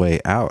possible way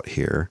out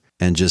here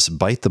and just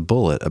bite the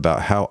bullet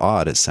about how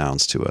odd it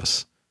sounds to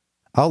us.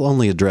 I'll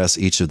only address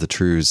each of the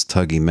truths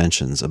Tuggy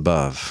mentions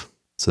above.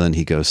 So then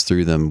he goes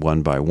through them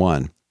one by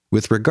one.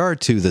 With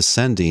regard to the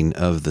sending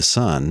of the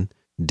Son,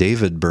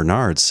 David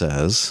Bernard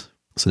says,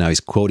 so now he's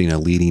quoting a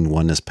leading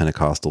oneness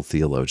Pentecostal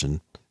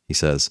theologian. He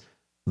says,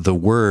 the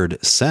word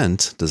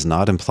sent does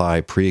not imply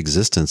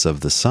preexistence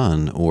of the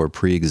Son or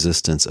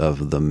preexistence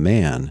of the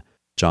man.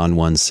 John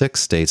 1:6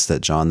 states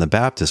that John the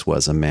Baptist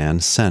was a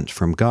man sent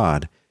from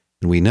God,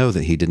 and we know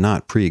that he did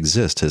not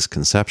preexist his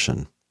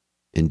conception.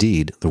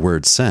 Indeed, the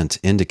word sent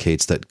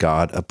indicates that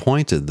God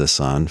appointed the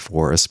Son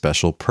for a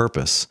special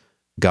purpose.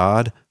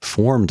 God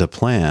formed a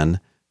plan,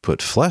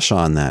 put flesh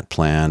on that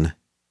plan,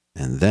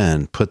 and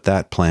then put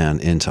that plan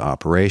into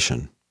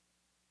operation.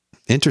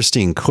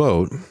 Interesting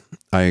quote.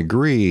 I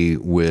agree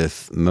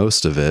with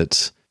most of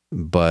it,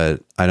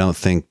 but I don't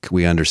think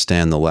we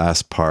understand the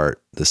last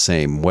part the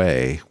same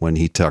way. When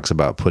he talks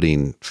about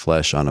putting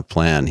flesh on a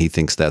plan, he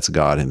thinks that's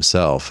God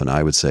himself. And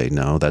I would say,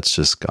 no, that's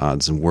just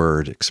God's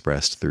word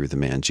expressed through the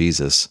man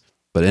Jesus.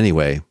 But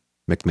anyway,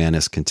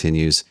 McManus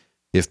continues,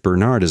 if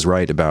Bernard is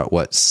right about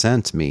what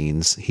sent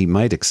means, he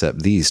might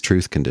accept these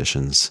truth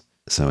conditions.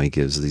 So he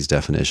gives these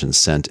definitions,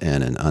 sent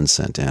in and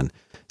unsent in.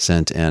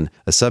 Sent in,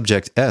 a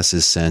subject S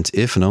is sent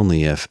if and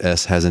only if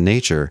S has a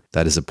nature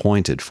that is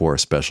appointed for a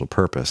special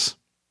purpose.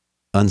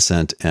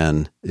 Unsent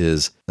N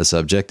is a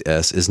subject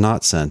S is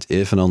not sent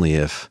if and only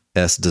if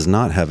S does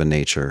not have a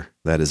nature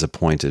that is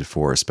appointed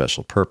for a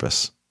special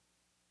purpose.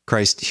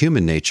 Christ's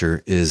human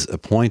nature is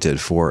appointed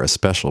for a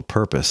special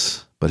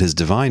purpose, but his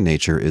divine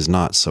nature is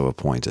not so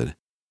appointed.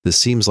 This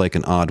seems like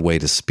an odd way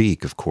to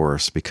speak, of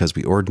course, because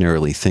we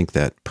ordinarily think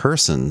that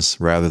persons,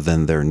 rather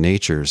than their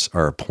natures,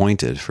 are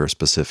appointed for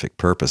specific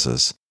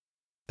purposes.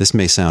 This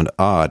may sound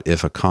odd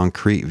if a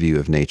concrete view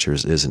of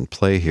natures is in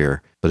play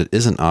here, but it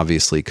isn't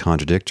obviously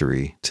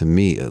contradictory, to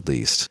me at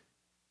least.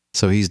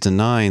 So he's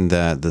denying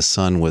that the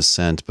Son was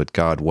sent, but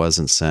God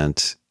wasn't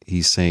sent.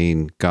 He's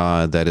saying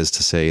God, that is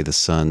to say the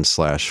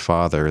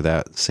Son/Father,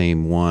 that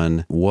same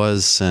one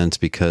was sent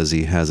because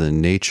he has a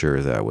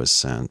nature that was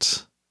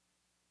sent.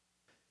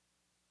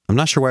 I'm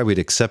not sure why we'd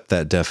accept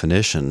that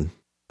definition.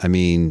 I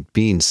mean,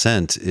 being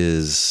sent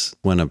is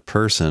when a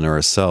person or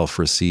a self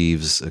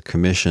receives a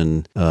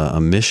commission, a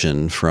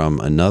mission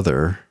from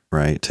another,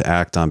 right, to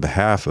act on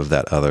behalf of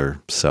that other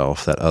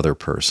self, that other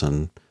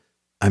person.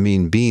 I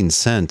mean, being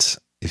sent,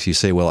 if you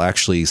say, well,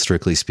 actually,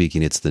 strictly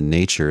speaking, it's the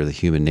nature, the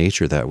human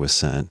nature that was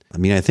sent. I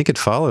mean, I think it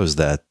follows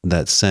that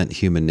sent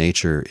human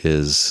nature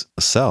is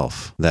a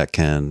self that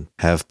can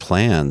have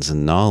plans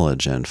and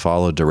knowledge and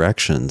follow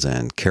directions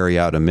and carry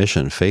out a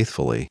mission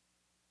faithfully.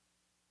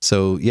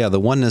 So, yeah, the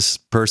oneness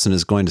person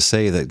is going to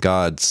say that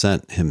God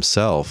sent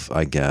himself,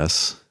 I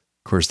guess.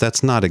 Of course,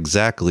 that's not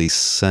exactly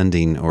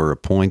sending or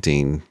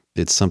appointing.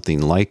 It's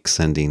something like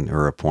sending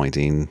or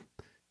appointing,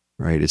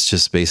 right? It's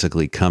just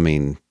basically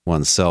coming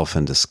oneself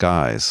in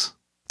disguise.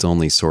 It's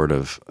only sort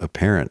of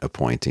apparent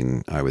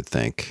appointing, I would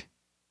think.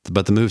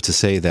 But the move to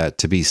say that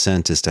to be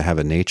sent is to have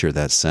a nature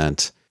that's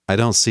sent, I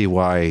don't see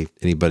why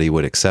anybody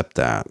would accept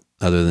that,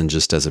 other than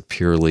just as a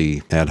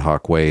purely ad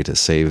hoc way to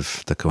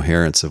save the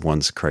coherence of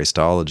one's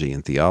Christology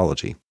and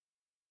theology.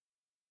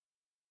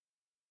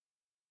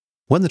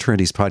 When the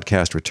Trinities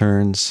podcast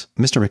returns,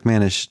 Mr.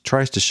 McManus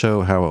tries to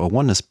show how a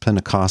oneness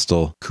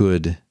Pentecostal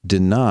could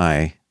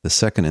deny the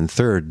second and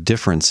third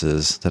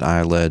differences that I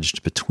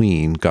alleged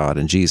between God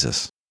and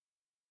Jesus.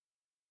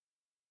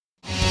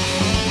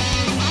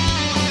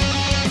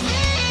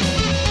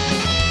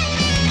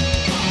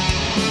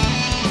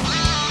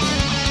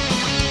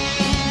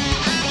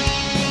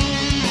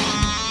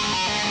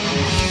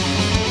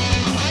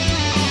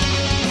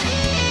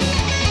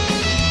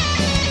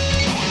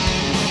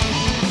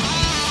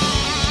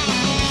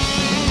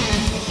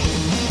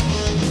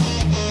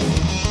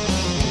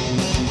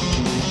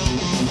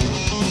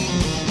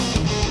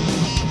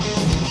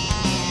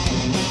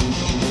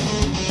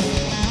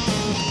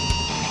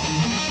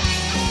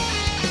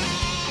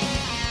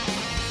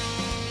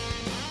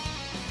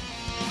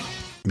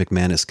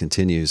 McManus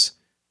continues,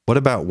 what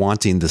about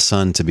wanting the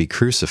Son to be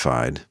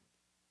crucified?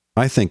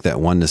 I think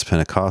that oneness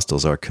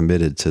Pentecostals are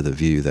committed to the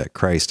view that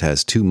Christ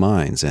has two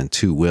minds and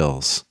two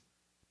wills.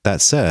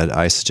 That said,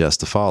 I suggest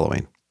the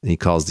following. He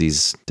calls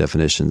these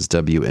definitions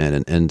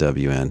WN and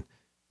NWN.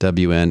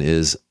 WN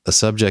is a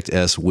subject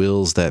S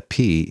wills that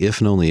P, if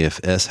and only if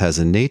S has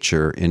a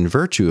nature in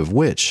virtue of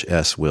which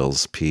S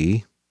wills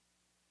P.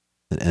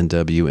 And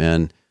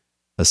NWN,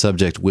 a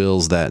subject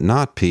wills that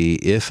not P,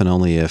 if and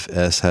only if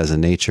S has a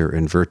nature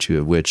in virtue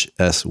of which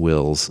S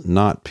wills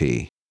not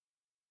P.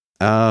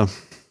 I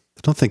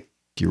don't think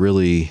you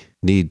really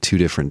need two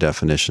different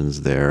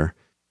definitions there.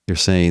 You're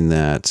saying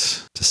that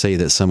to say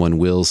that someone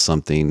wills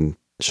something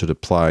should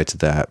apply to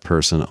that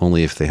person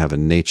only if they have a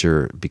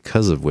nature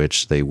because of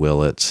which they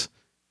will it.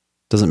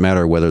 Doesn't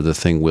matter whether the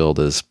thing willed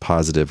is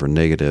positive or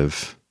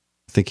negative.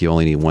 I think you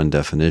only need one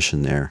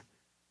definition there.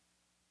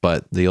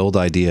 But the old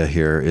idea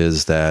here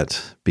is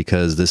that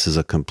because this is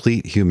a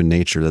complete human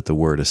nature that the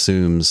word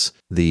assumes,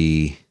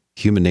 the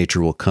human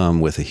nature will come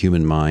with a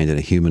human mind and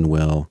a human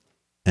will.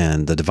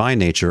 And the divine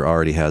nature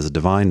already has a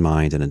divine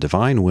mind and a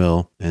divine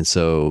will. And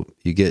so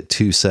you get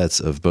two sets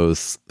of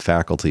both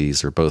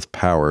faculties or both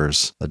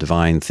powers, a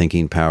divine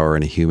thinking power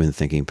and a human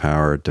thinking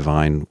power,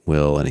 divine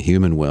will and a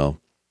human will.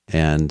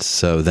 And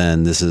so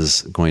then this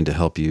is going to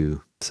help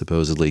you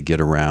supposedly get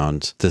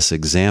around this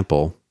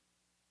example.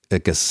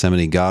 At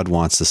Gethsemane, God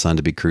wants the Son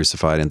to be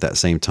crucified, and at that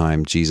same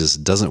time, Jesus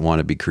doesn't want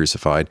to be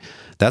crucified.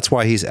 That's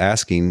why he's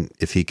asking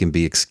if he can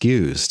be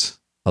excused,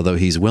 although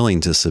he's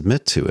willing to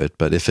submit to it.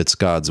 But if it's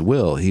God's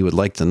will, he would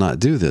like to not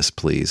do this,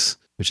 please,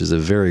 which is a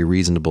very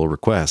reasonable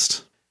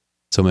request.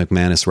 So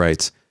McManus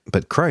writes,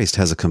 but Christ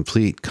has a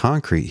complete,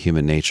 concrete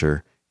human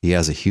nature. He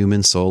has a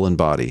human soul and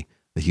body.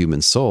 The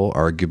human soul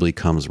arguably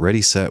comes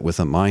ready set with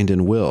a mind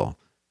and will.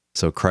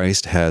 So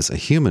Christ has a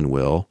human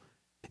will.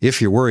 If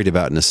you're worried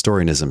about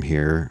Nestorianism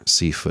here,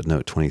 see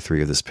footnote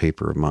 23 of this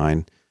paper of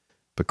mine.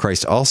 But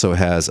Christ also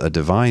has a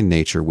divine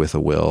nature with a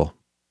will,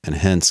 and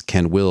hence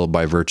can will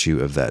by virtue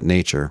of that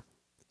nature.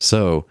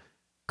 So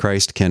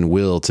Christ can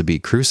will to be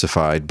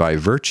crucified by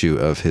virtue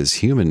of his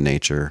human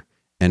nature,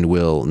 and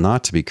will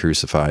not to be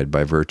crucified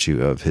by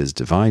virtue of his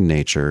divine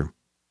nature.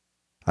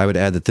 I would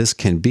add that this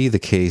can be the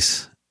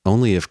case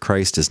only if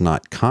Christ is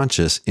not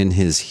conscious in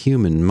his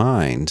human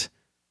mind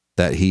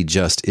that he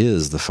just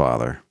is the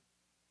Father.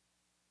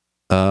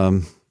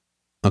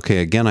 Okay,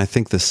 again, I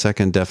think the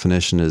second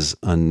definition is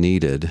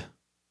unneeded.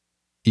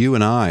 You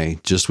and I,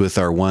 just with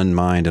our one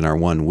mind and our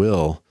one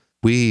will,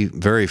 we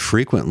very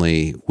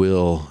frequently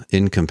will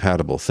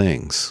incompatible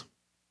things.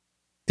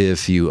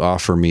 If you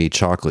offer me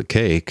chocolate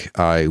cake,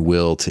 I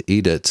will to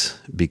eat it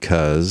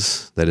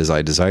because, that is,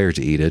 I desire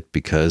to eat it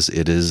because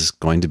it is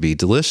going to be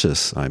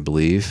delicious, I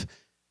believe.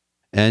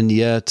 And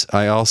yet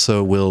I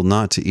also will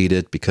not to eat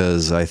it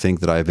because I think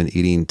that I've been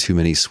eating too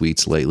many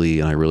sweets lately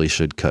and I really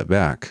should cut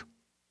back.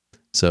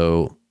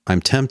 So I'm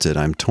tempted,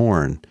 I'm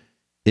torn.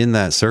 in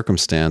that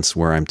circumstance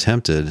where I'm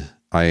tempted,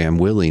 I am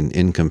willing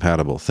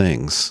incompatible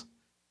things.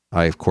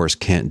 I, of course,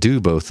 can't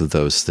do both of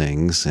those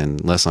things. And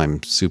unless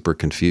I'm super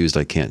confused,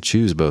 I can't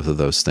choose both of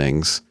those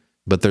things.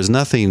 But there's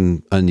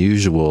nothing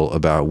unusual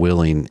about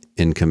willing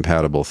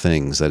incompatible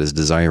things, that is,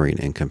 desiring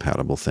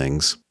incompatible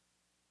things.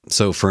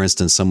 So, for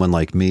instance, someone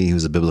like me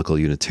who's a biblical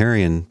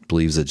Unitarian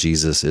believes that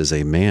Jesus is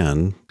a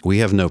man. We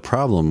have no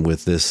problem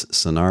with this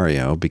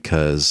scenario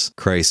because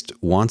Christ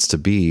wants to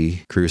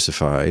be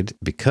crucified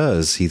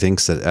because he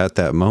thinks that at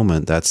that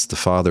moment, that's the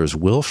Father's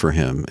will for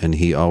him, and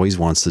he always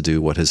wants to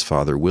do what his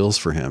Father wills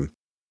for him.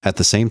 At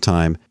the same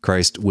time,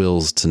 Christ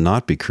wills to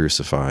not be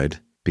crucified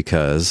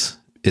because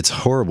it's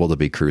horrible to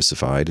be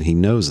crucified, and he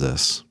knows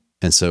this.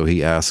 And so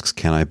he asks,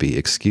 "Can I be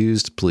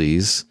excused,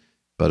 please?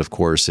 But of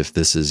course, if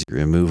this is your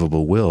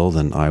immovable will,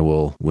 then I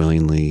will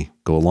willingly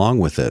go along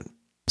with it."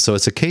 So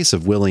it's a case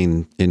of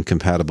willing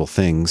incompatible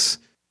things.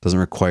 It doesn't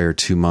require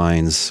two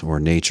minds or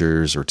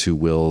natures or two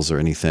wills or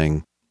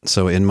anything.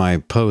 So in my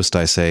post,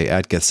 I say,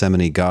 at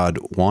Gethsemane, God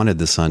wanted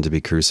the Son to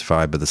be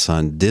crucified, but the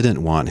Son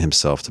didn't want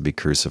himself to be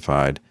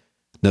crucified.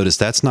 Notice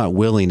that's not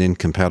willing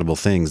incompatible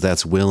things.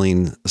 That's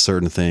willing a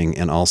certain thing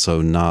and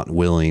also not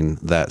willing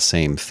that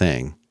same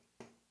thing.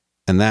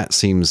 And that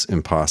seems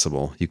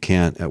impossible. You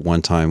can't at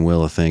one time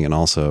will a thing and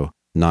also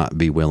not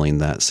be willing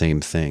that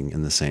same thing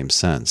in the same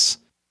sense.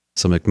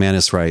 So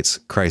McManus writes,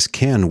 Christ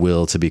can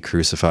will to be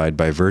crucified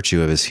by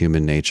virtue of his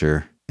human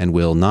nature and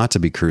will not to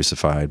be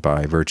crucified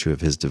by virtue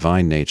of his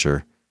divine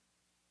nature.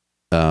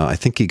 I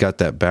think he got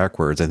that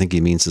backwards. I think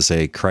he means to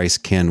say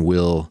Christ can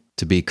will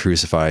to be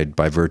crucified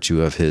by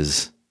virtue of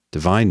his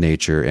divine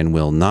nature and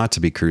will not to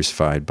be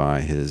crucified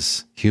by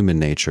his human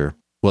nature.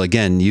 Well,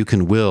 again, you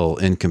can will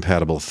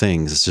incompatible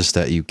things. It's just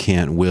that you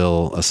can't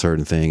will a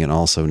certain thing and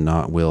also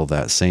not will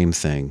that same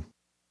thing.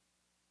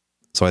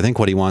 So I think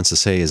what he wants to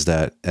say is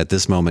that at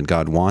this moment,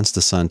 God wants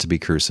the Son to be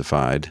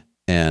crucified,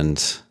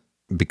 and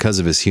because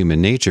of his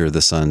human nature,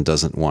 the Son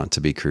doesn't want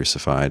to be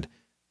crucified,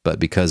 but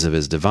because of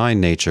his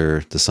divine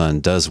nature, the Son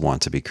does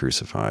want to be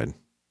crucified.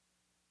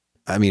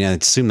 I mean, I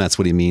assume that's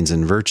what he means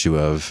in virtue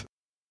of.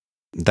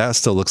 That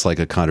still looks like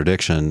a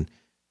contradiction.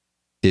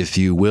 If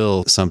you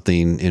will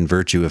something in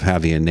virtue of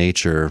having a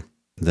nature,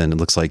 then it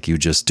looks like you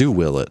just do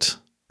will it,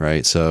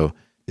 right? So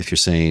if you're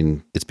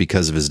saying it's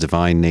because of his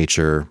divine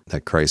nature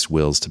that Christ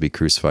wills to be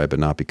crucified, but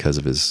not because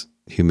of his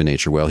human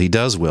nature, well, he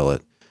does will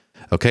it.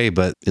 Okay,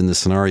 but in the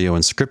scenario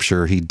in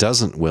Scripture, he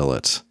doesn't will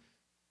it.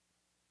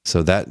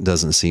 So that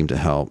doesn't seem to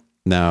help.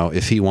 Now,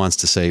 if he wants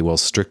to say, well,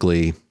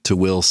 strictly to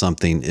will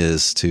something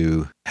is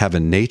to have a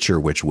nature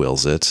which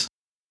wills it,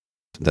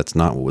 that's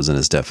not what was in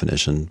his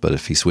definition, but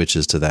if he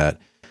switches to that,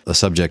 a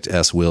subject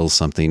S wills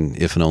something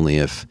if and only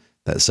if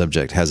that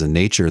subject has a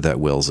nature that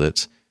wills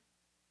it,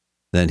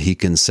 then he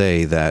can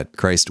say that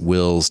Christ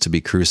wills to be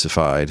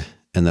crucified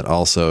and that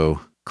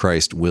also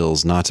Christ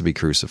wills not to be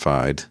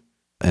crucified.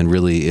 And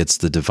really, it's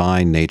the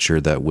divine nature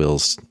that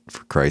wills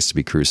for Christ to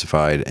be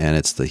crucified, and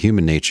it's the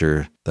human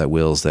nature that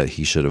wills that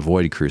he should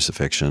avoid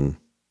crucifixion.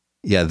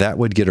 Yeah, that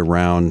would get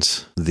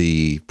around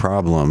the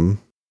problem.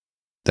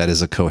 That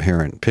is a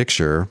coherent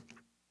picture.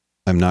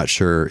 I'm not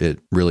sure it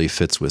really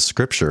fits with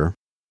Scripture.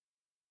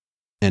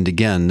 And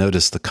again,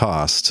 notice the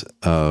cost.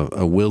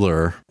 A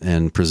willer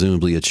and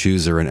presumably a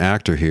chooser and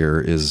actor here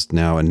is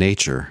now a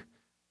nature.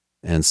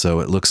 And so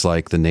it looks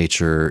like the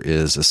nature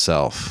is a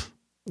self.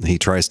 He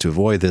tries to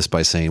avoid this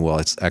by saying, well,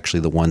 it's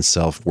actually the one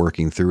self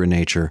working through a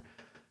nature.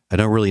 I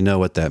don't really know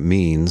what that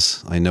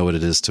means. I know what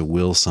it is to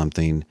will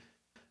something.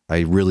 I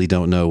really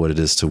don't know what it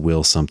is to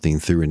will something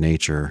through a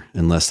nature,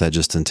 unless that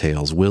just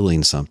entails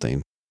willing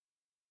something.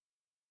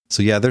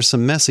 So yeah, there's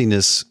some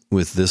messiness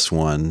with this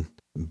one.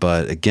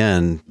 But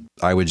again,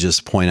 I would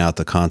just point out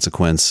the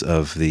consequence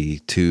of the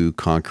two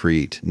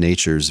concrete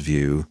natures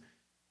view.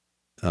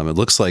 It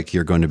looks like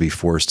you're going to be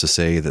forced to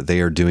say that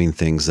they are doing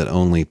things that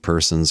only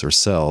persons or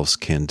selves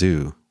can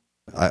do.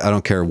 I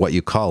don't care what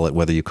you call it,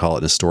 whether you call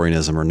it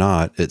Nestorianism or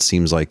not, it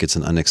seems like it's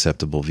an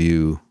unacceptable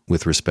view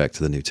with respect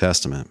to the New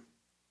Testament.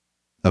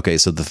 Okay,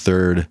 so the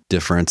third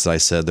difference I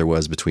said there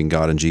was between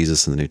God and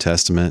Jesus in the New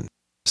Testament,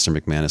 Mr.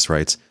 McManus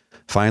writes,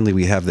 finally,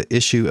 we have the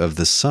issue of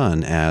the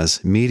Son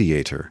as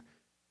mediator.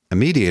 A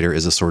mediator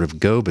is a sort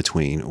of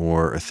go-between,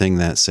 or a thing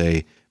that,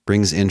 say,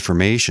 brings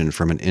information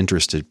from an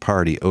interested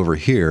party over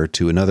here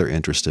to another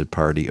interested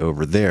party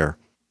over there.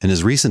 In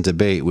his recent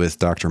debate with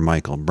Dr.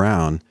 Michael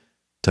Brown,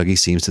 Tuggy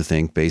seems to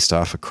think, based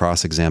off a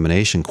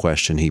cross-examination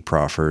question he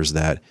proffers,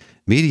 that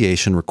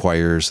mediation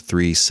requires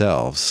three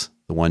selves,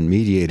 the one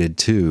mediated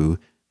to,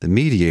 the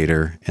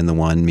mediator, and the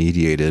one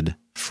mediated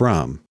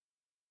from.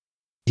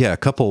 Yeah, a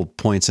couple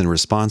points in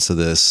response to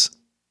this.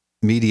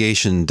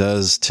 Mediation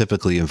does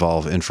typically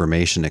involve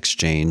information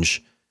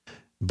exchange,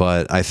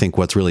 but I think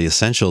what's really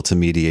essential to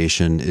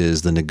mediation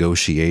is the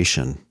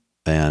negotiation.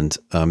 And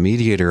a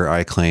mediator,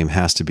 I claim,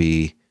 has to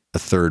be a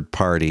third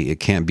party. It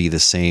can't be the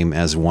same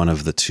as one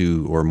of the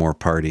two or more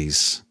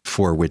parties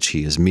for which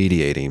he is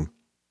mediating.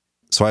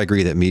 So I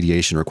agree that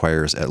mediation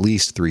requires at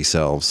least three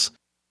selves.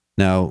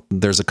 Now,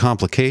 there's a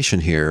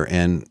complication here,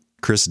 and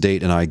Chris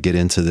Date and I get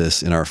into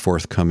this in our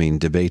forthcoming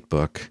debate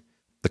book.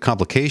 The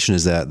complication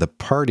is that the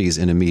parties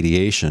in a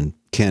mediation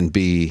can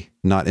be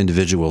not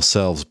individual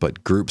selves,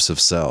 but groups of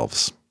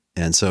selves.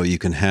 And so you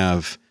can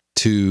have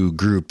two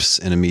groups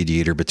and a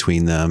mediator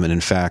between them. And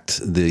in fact,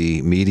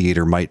 the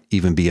mediator might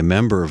even be a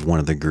member of one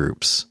of the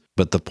groups,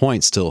 but the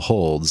point still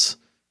holds.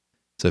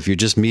 So if you're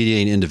just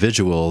mediating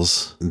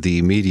individuals,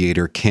 the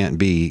mediator can't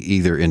be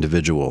either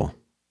individual.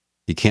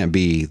 He can't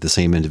be the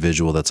same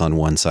individual that's on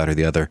one side or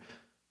the other.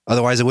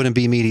 Otherwise, it wouldn't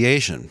be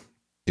mediation.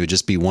 It would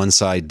just be one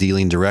side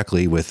dealing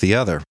directly with the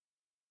other.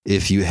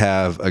 If you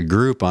have a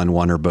group on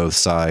one or both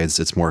sides,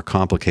 it's more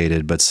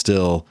complicated, but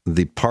still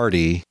the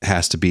party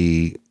has to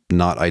be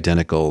not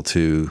identical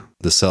to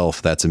the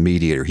self that's a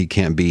mediator. He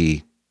can't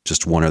be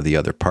just one or the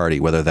other party,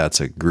 whether that's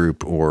a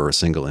group or a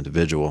single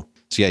individual.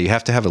 So yeah, you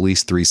have to have at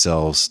least three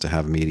selves to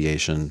have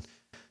mediation.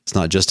 It's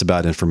not just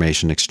about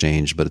information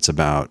exchange, but it's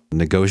about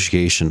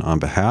negotiation on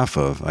behalf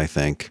of, I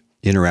think,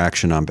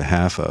 interaction on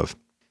behalf of.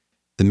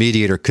 The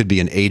mediator could be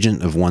an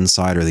agent of one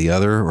side or the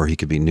other, or he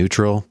could be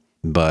neutral,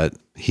 but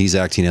he's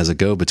acting as a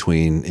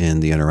go-between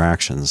in the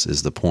interactions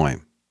is the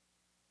point.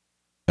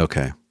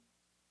 Okay.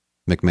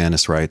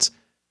 McManus writes,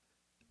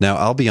 now,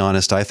 I'll be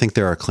honest, I think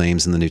there are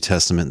claims in the New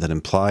Testament that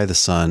imply the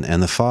Son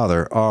and the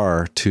Father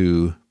are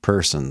two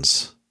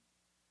persons.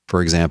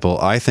 For example,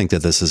 I think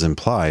that this is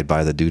implied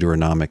by the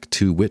Deuteronomic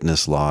two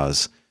witness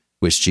laws,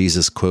 which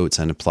Jesus quotes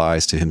and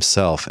applies to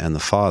himself and the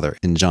Father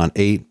in John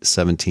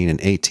 8:17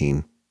 and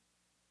 18.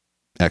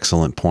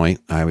 Excellent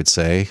point, I would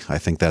say. I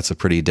think that's a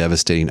pretty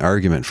devastating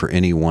argument for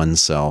any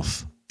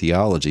one-self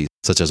theology,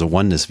 such as a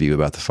oneness view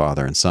about the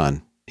Father and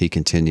Son. He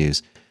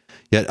continues,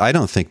 yet I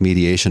don't think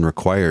mediation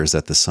requires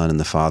that the Son and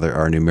the Father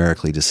are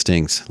numerically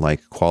distinct,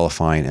 like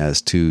qualifying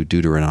as two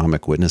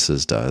Deuteronomic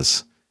witnesses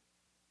does.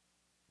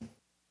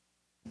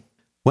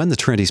 When the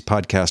Trinities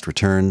podcast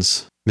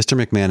returns, Mr.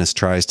 McManus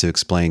tries to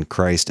explain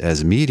Christ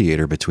as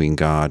mediator between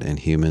God and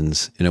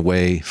humans in a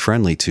way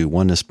friendly to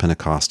oneness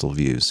Pentecostal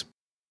views.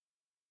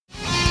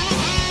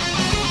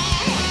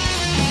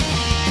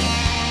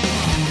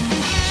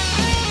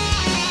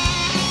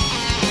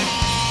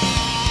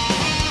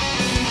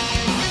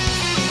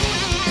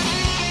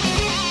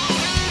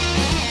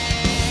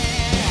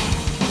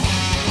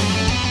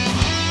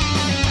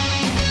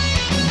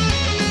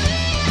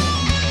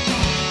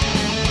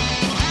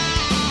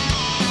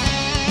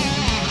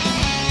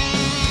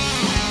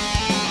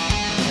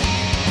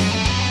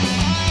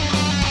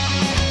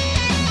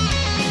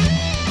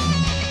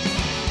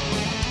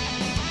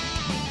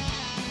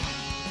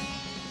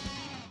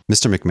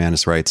 Mr.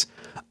 McManus writes,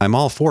 I'm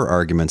all for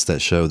arguments that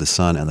show the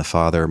Son and the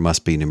Father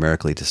must be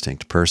numerically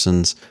distinct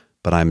persons,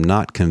 but I'm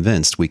not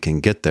convinced we can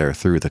get there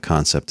through the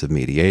concept of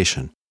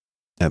mediation.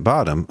 At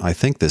bottom, I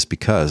think this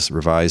because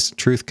revised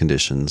truth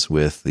conditions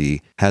with the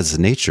has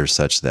nature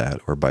such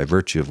that, or by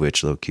virtue of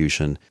which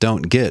locution,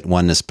 don't get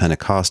oneness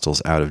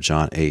Pentecostals out of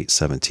John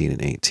 8:17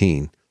 and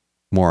 18.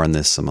 More on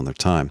this some other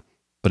time.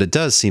 But it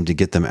does seem to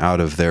get them out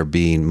of there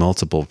being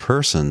multiple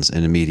persons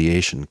in a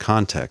mediation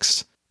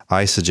context.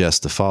 I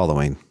suggest the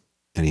following.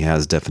 And he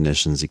has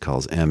definitions he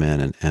calls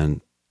MN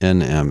and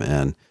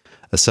NMN.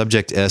 A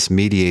subject S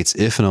mediates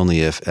if and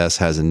only if S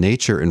has a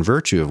nature in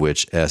virtue of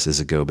which S is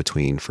a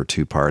go-between for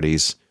two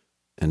parties.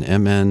 And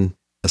MN,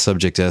 a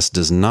subject S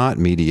does not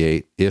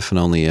mediate if and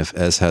only if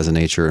S has a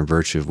nature in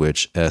virtue of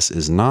which S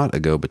is not a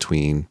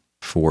go-between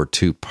for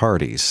two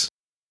parties.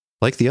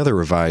 Like the other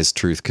revised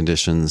truth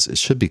conditions, it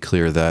should be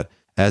clear that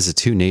as a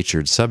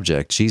two-natured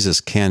subject, Jesus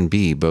can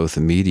be both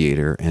a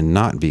mediator and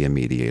not be a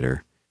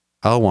mediator.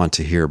 I'll want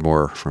to hear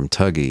more from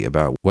Tuggy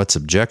about what's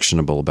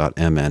objectionable about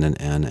MN and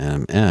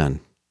NMN.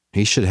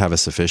 He should have a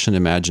sufficient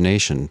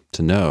imagination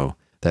to know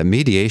that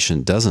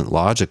mediation doesn't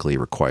logically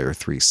require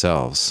three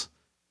selves.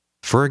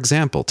 For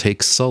example,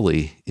 take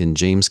Sully in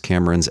James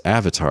Cameron's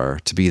Avatar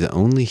to be the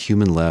only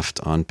human left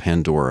on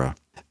Pandora,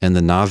 and the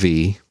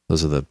Na'vi,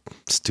 those are the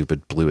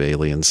stupid blue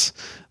aliens,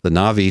 the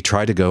Na'vi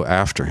try to go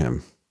after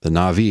him. The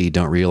Na'vi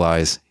don't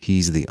realize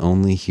he's the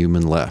only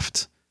human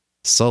left.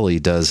 Sully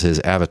does his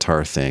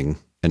Avatar thing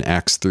and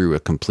acts through a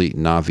complete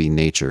Na'vi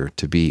nature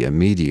to be a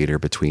mediator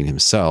between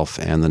himself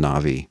and the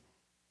Na'vi.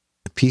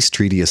 A peace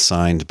treaty is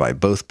signed by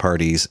both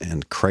parties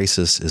and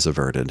crisis is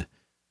averted.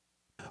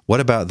 What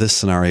about this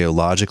scenario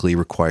logically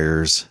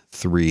requires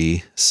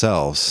three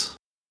selves?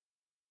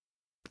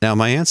 Now,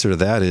 my answer to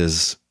that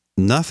is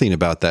nothing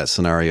about that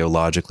scenario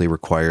logically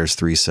requires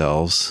three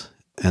selves,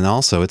 and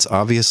also it's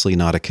obviously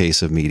not a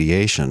case of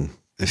mediation.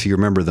 If you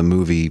remember the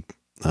movie,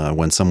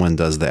 when someone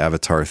does the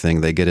Avatar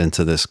thing, they get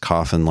into this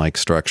coffin-like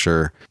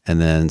structure,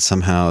 and then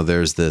somehow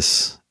there's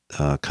this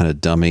kind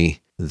of dummy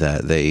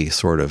that they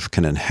sort of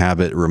can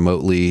inhabit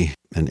remotely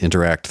and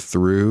interact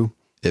through.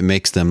 It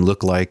makes them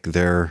look like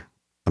they're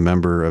a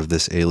member of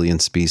this alien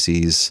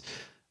species.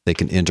 They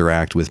can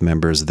interact with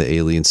members of the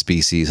alien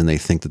species, and they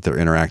think that they're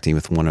interacting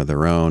with one of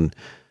their own,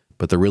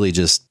 but they're really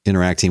just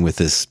interacting with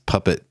this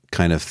puppet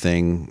kind of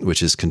thing,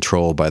 which is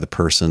controlled by the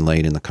person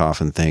laying in the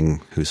coffin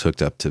thing who's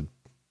hooked up to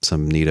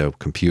some neato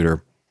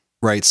computer.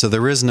 Right, so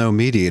there is no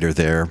mediator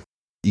there.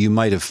 You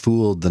might have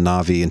fooled the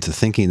Na'vi into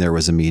thinking there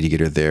was a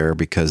mediator there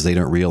because they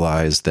don't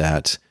realize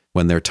that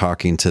when they're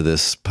talking to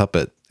this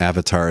puppet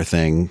avatar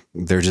thing,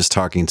 they're just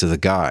talking to the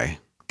guy.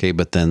 Okay,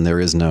 but then there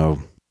is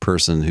no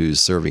person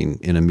who's serving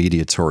in a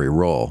mediatory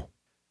role.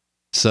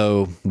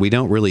 So we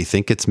don't really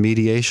think it's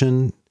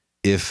mediation.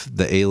 If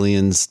the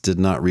aliens did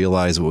not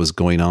realize what was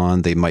going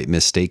on, they might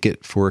mistake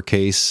it for a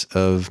case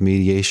of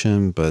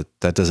mediation, but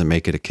that doesn't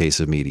make it a case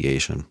of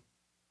mediation.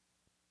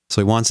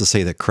 So he wants to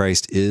say that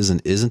Christ is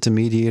and isn't a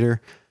mediator.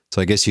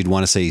 So I guess you'd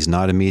want to say he's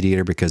not a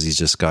mediator because he's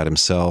just God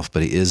himself,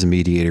 but he is a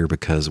mediator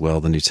because,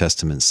 well, the New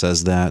Testament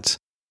says that.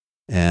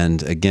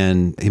 And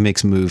again, he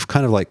makes a move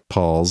kind of like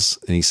Paul's,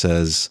 and he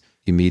says,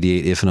 you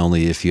mediate if and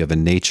only if you have a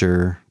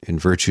nature in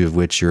virtue of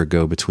which you're a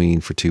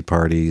go-between for two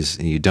parties,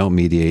 and you don't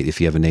mediate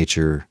if you have a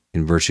nature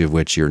in virtue of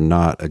which you're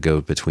not a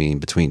go-between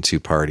between two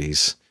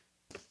parties.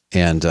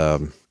 And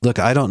look,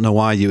 I don't know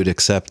why you would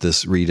accept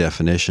this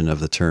redefinition of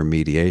the term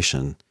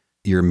mediation.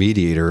 You're a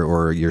mediator,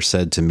 or you're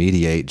said to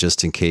mediate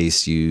just in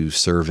case you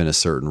serve in a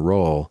certain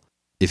role.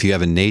 If you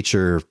have a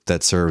nature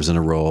that serves in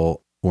a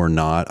role or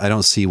not, I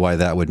don't see why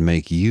that would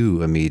make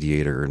you a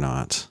mediator or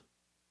not.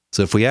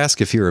 So if we ask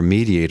if you're a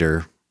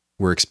mediator,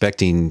 we're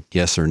expecting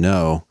yes or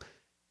no.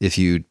 If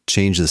you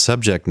change the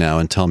subject now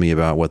and tell me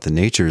about what the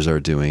natures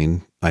are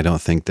doing, I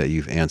don't think that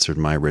you've answered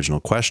my original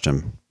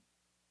question.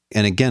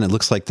 And again, it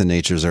looks like the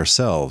natures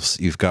ourselves.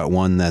 You've got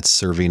one that's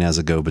serving as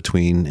a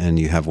go-between, and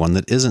you have one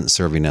that isn't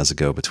serving as a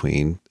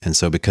go-between. And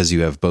so because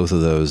you have both of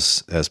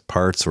those as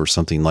parts or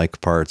something like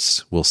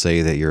parts, we'll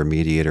say that you're a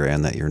mediator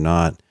and that you're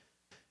not.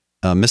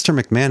 Mr.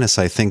 McManus,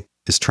 I think,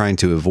 is trying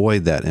to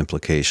avoid that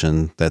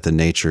implication that the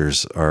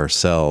natures are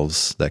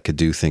ourselves that could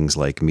do things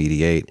like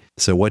mediate.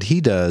 So what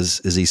he does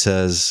is he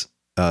says,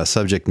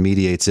 subject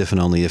mediates if and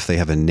only if they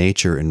have a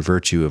nature in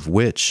virtue of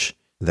which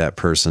that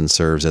person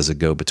serves as a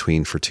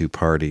go-between for two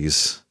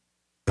parties.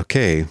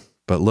 Okay,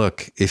 but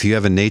look, if you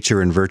have a nature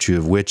in virtue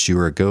of which you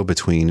are a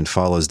go-between, it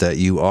follows that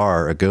you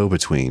are a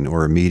go-between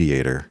or a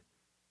mediator.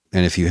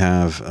 And if you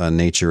have a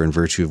nature in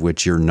virtue of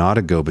which you're not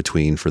a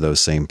go-between for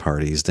those same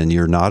parties, then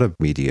you're not a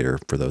mediator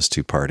for those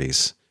two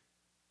parties.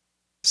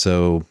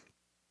 So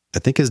I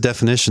think his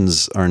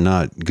definitions are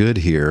not good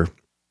here.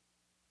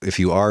 If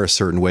you are a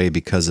certain way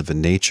because of a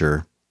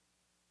nature,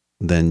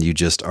 then you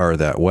just are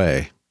that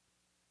way.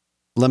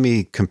 Let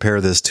me compare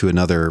this to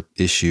another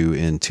issue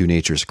in Two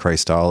Natures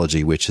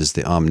Christology, which is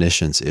the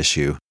omniscience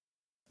issue.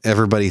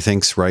 Everybody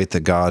thinks, right,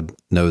 that God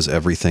knows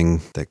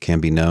everything that can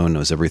be known,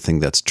 knows everything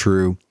that's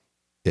true.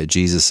 Yet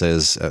Jesus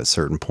says at a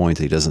certain point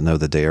that he doesn't know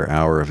the day or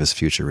hour of his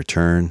future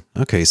return.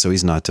 Okay, so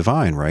he's not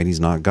divine, right? He's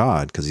not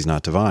God because he's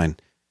not divine.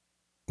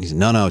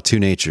 No, two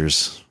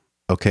natures.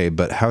 Okay,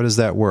 but how does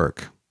that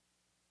work?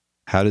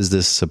 How does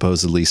this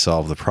supposedly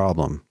solve the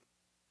problem?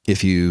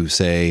 If you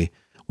say,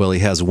 well, he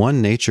has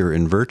one nature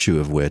in virtue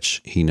of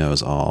which he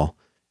knows all,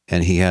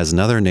 and he has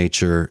another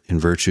nature in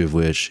virtue of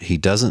which he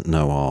doesn't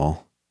know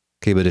all.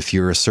 Okay, but if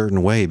you're a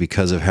certain way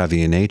because of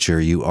having a nature,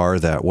 you are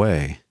that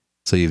way.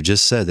 So you've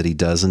just said that he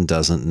does and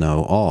doesn't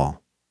know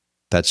all.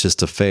 That's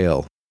just a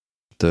fail.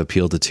 The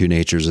appeal to two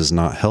natures is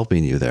not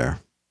helping you there.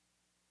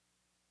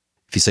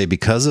 If you say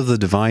because of the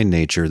divine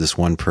nature, this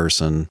one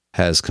person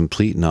has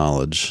complete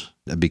knowledge,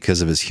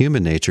 because of his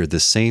human nature,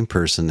 this same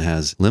person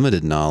has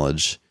limited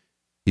knowledge,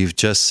 you've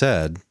just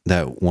said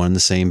that one and the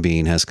same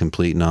being has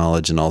complete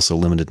knowledge and also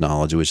limited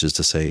knowledge, which is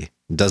to say,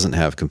 doesn't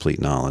have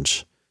complete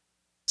knowledge.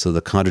 So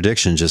the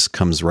contradiction just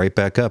comes right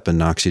back up and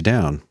knocks you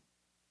down.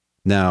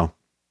 Now,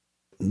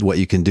 what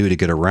you can do to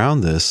get around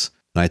this,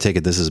 and I take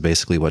it this is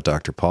basically what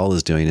Dr. Paul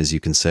is doing, is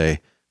you can say,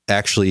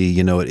 actually,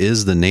 it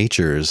is the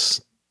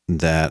natures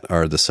that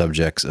are the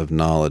subjects of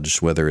knowledge,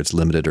 whether it's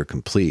limited or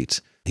complete.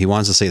 He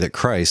wants to say that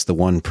Christ, the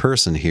one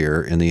person here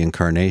in the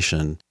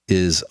incarnation,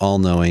 is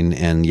all-knowing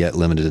and yet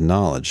limited in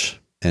knowledge.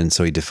 And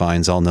so he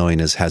defines all-knowing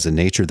as has a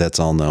nature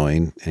that's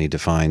all-knowing, and he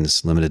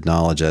defines limited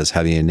knowledge as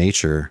having a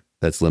nature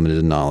that's limited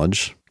in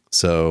knowledge.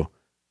 So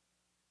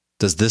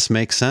does this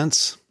make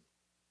sense?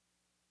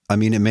 I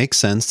mean, it makes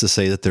sense to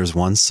say that there's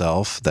one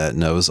self that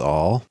knows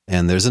all,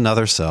 and there's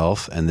another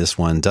self, and this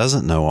one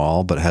doesn't know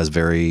all, but has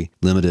very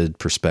limited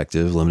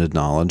perspective, limited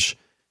knowledge.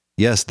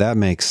 Yes, that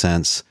makes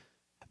sense.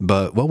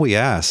 But what we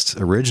asked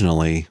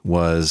originally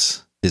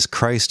was, is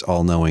Christ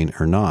all-knowing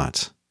or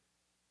not?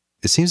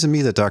 It seems to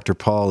me that Dr.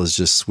 Paul is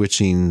just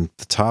switching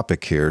the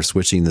topic here,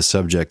 switching the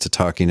subject to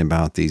talking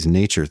about these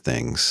nature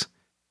things.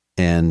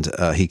 And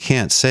he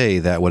can't say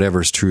that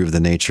whatever's true of the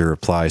nature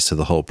applies to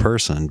the whole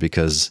person,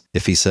 because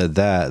if he said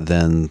that,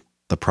 then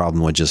the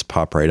problem would just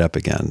pop right up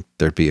again.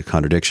 There'd be a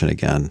contradiction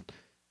again.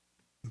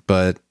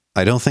 But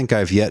I don't think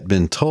I've yet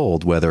been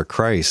told whether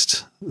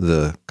Christ,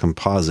 the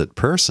composite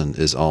person,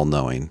 is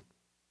all-knowing.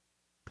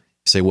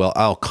 You say, well,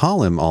 I'll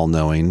call him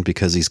all-knowing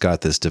because he's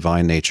got this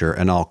divine nature,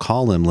 and I'll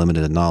call him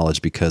limited in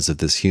knowledge because of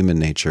this human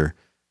nature.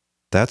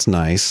 That's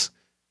nice.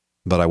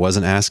 But I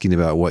wasn't asking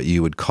about what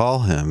you would call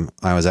him.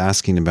 I was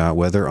asking about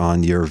whether,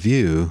 on your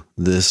view,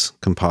 this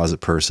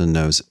composite person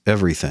knows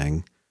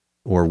everything,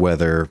 or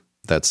whether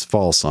that's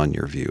false on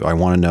your view. I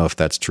want to know if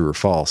that's true or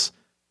false.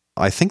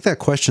 I think that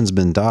question's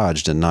been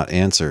dodged and not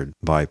answered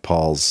by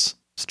Paul's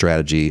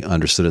strategy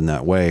understood in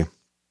that way.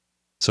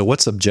 So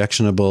what's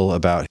objectionable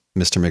about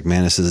Mr.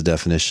 McManus's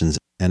definitions,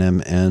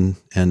 NMN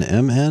and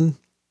MN?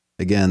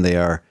 Again, they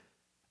are: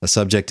 a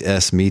subject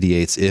S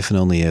mediates if and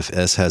only if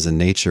S has a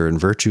nature in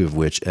virtue of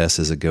which S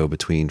is a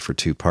go-between for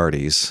two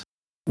parties.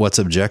 What's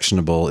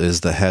objectionable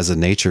is the has a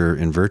nature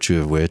in virtue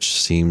of which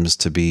seems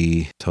to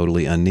be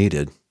totally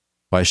unneeded.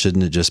 Why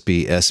shouldn't it just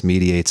be S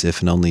mediates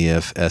if and only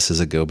if S is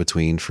a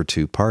go-between for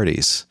two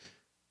parties?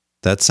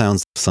 That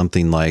sounds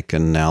something like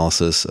an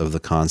analysis of the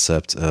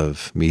concept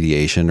of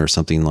mediation, or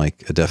something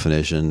like a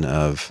definition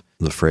of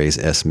the phrase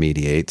S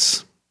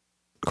mediates.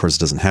 Of course, it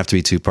doesn't have to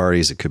be two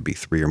parties. It could be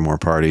three or more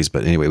parties.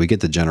 But anyway, we get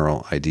the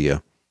general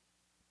idea.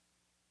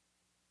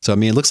 So,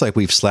 it looks like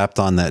we've slapped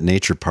on that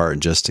nature part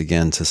just,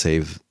 again, to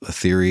save a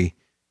theory.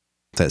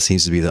 That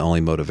seems to be the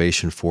only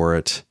motivation for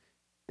it.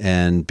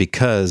 And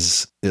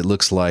because it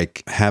looks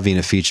like having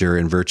a feature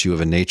in virtue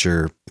of a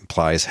nature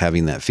implies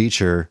having that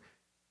feature,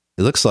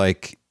 it looks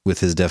like with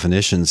his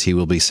definitions, he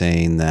will be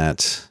saying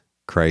that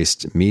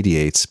Christ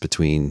mediates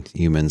between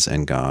humans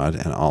and God,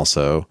 and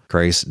also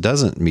Christ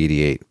doesn't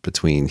mediate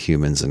between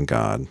humans and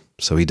God.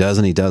 So he does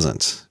and he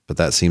doesn't, but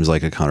that seems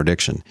like a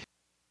contradiction.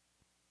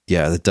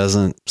 Yeah, it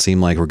doesn't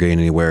seem like we're getting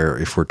anywhere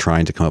if we're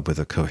trying to come up with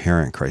a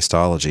coherent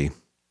Christology.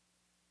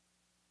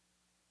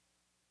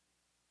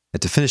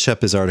 And to finish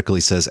up his article,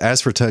 he says,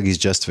 as for Tuggy's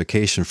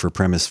justification for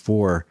premise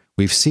 4,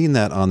 we've seen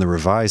that on the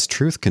revised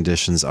truth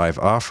conditions I've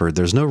offered,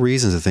 there's no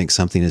reason to think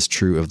something is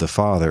true of the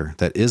Father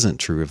that isn't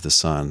true of the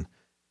Son.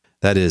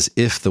 That is,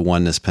 if the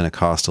oneness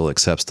Pentecostal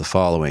accepts the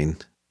following: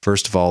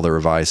 first of all, the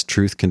revised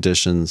truth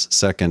conditions;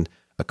 second,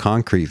 a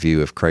concrete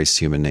view of Christ's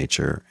human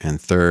nature; and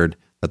third,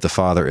 that the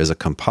Father is a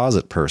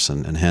composite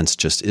person and hence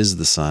just is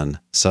the Son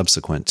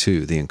subsequent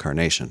to the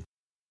incarnation.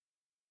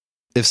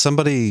 If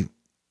somebody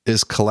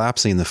is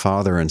collapsing the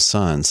Father and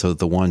Son so that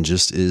the one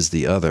just is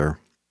the other,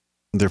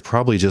 they're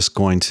probably just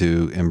going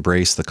to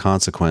embrace the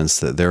consequence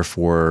that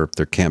therefore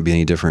there can't be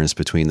any difference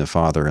between the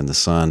Father and the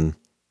Son.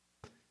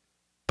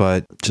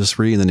 But just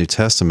reading the New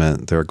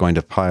Testament, they're going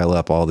to pile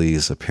up all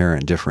these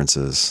apparent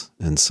differences.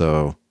 And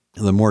so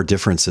the more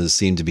differences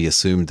seem to be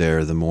assumed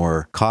there, the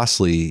more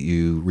costly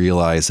you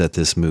realize that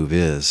this move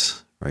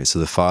is, right? So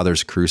the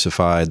Father's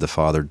crucified, the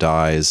Father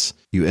dies.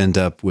 You end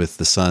up with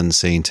the Son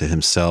saying to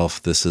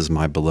himself, "This is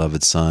my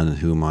beloved Son in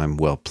whom I'm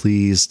well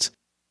pleased."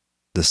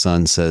 The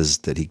Son says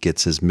that he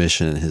gets his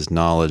mission and his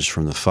knowledge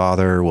from the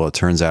Father. Well, it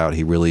turns out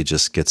he really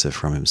just gets it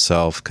from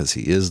himself because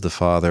he is the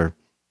Father.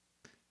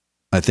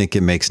 I think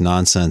it makes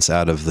nonsense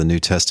out of the New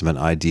Testament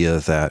idea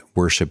that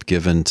worship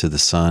given to the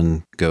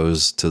Son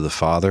goes to the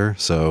Father.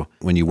 So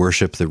when you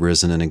worship the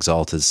risen and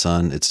exalted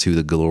Son, it's to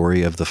the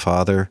glory of the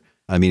Father.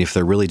 If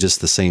they're really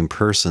just the same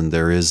person,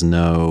 there is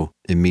no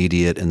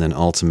immediate and then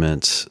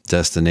ultimate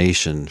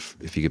destination,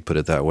 if you could put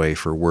it that way,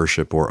 for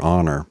worship or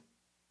honor.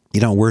 You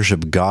don't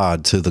worship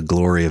God to the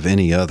glory of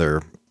any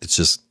other.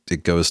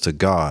 It goes to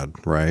God,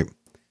 right?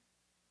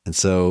 And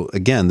so,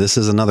 again, this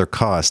is another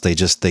cost. They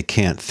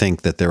can't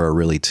think that there are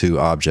really two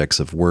objects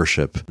of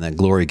worship. And that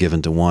glory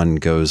given to one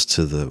goes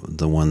to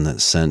the one that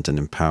sent and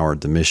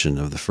empowered the mission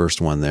of the first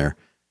one there.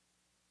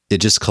 It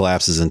just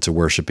collapses into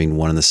worshiping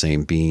one and the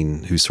same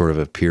being who's sort of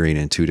appearing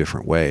in two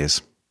different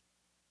ways.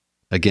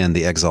 Again,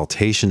 the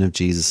exaltation of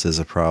Jesus is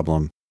a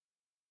problem.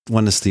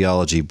 Oneness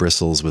theology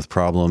bristles with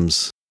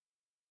problems.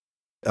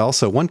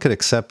 Also, one could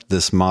accept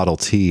this Model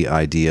T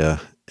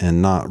idea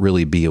and not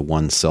really be a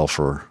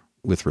one-selfer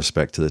with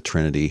respect to the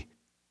Trinity.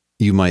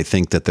 You might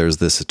think that there's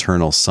this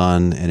eternal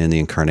Son, and in the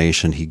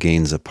incarnation he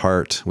gains a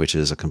part, which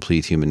is a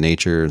complete human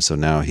nature, and so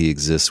now he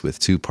exists with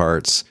two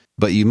parts.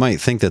 But you might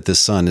think that this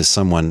Son is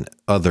someone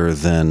other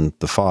than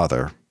the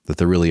Father, that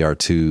there really are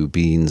two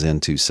beings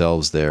and two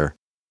selves there.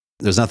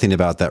 There's nothing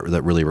about that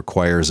really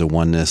requires a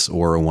oneness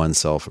or a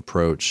one-self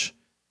approach.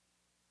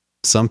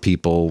 Some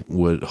people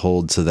would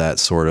hold to that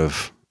sort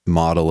of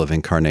model of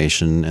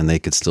incarnation, and they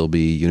could still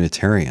be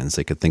Unitarians.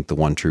 They could think the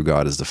one true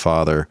God is the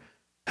Father.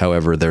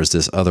 However, there's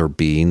this other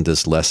being,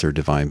 this lesser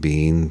divine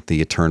being,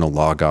 the eternal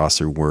Logos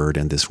or Word,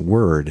 and this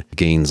Word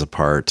gains a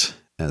part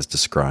as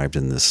described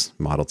in this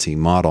Model T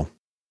model.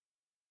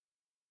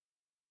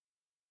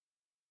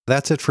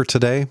 That's it for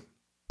today.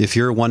 If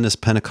you're a Oneness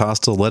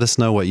Pentecostal, let us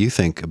know what you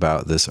think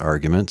about this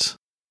argument.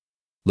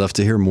 Love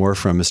to hear more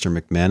from Mr.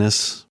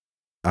 McManus.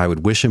 I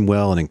would wish him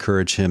well and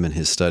encourage him in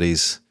his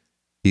studies.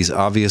 He's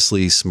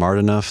obviously smart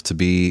enough to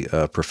be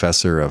a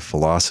professor of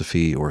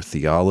philosophy or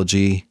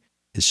theology.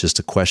 It's just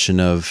a question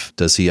of,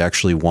 does he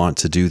actually want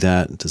to do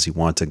that? Does he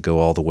want to go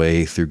all the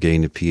way through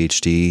getting a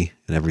PhD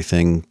and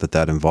everything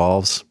that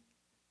involves?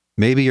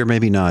 Maybe or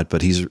maybe not,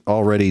 but he's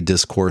already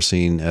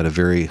discoursing at a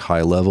very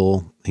high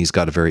level. He's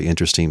got a very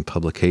interesting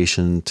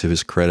publication to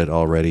his credit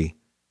already.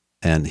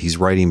 And he's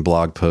writing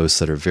blog posts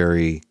that are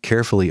very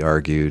carefully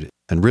argued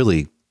and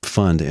really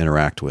fun to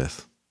interact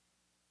with.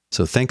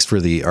 So thanks for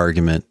the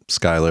argument,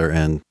 Skylar,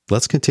 and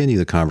let's continue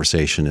the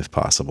conversation if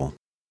possible.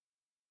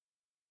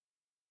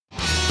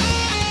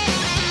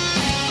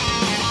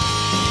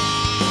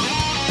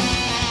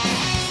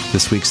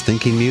 This week's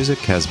thinking music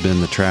has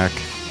been the track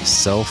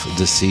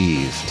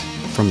Self-Deceived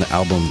from the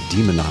album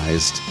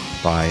Demonized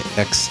by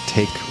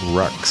X-Take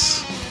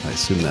Rux. I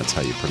assume that's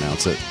how you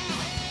pronounce it.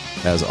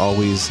 As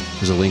always,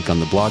 there's a link on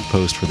the blog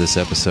post for this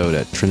episode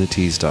at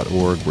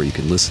trinities.org where you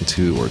can listen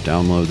to or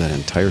download that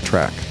entire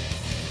track.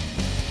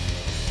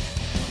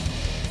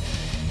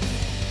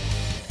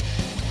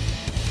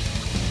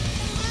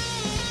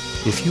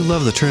 If you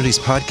love the Trinities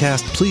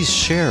podcast, please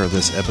share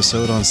this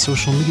episode on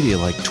social media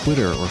like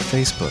Twitter or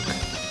Facebook.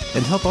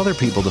 And help other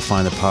people to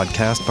find the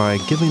podcast by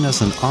giving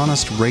us an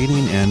honest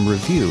rating and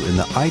review in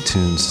the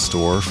iTunes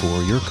store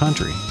for your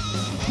country.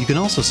 You can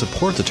also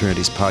support the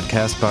Trinities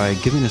podcast by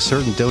giving a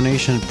certain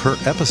donation per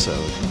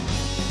episode.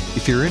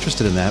 If you're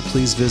interested in that,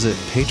 please visit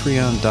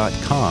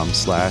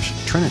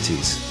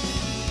patreon.com/Trinities.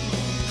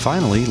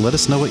 Finally, let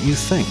us know what you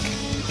think.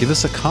 Give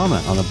us a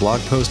comment on the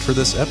blog post for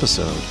this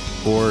episode,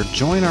 or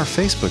join our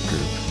Facebook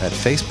group at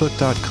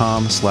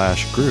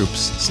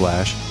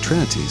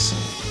facebook.com/groups/Trinities.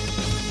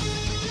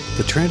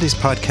 The Trinities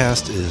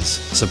podcast is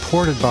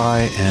supported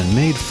by and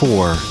made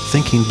for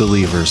thinking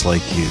believers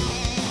like you.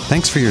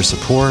 Thanks for your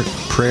support,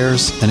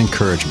 prayers, and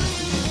encouragement.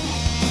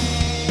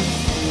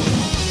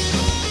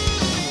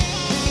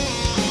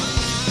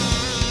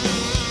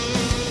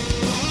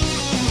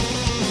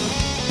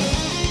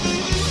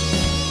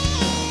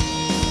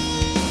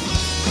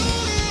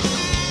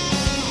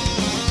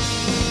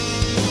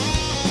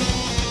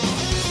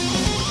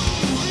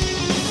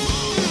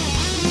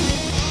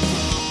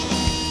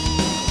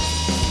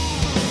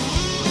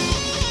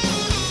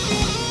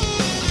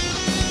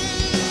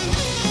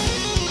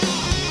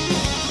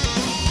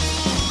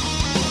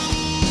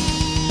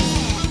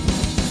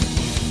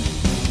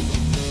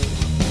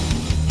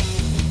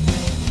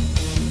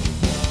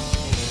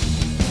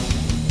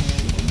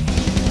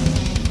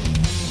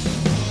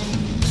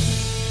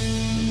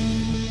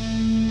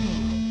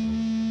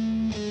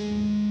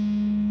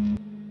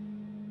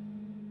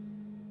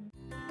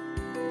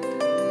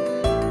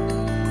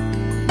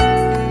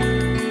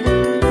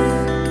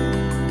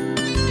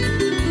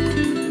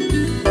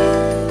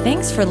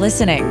 Thanks for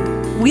listening.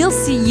 We'll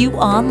see you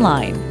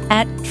online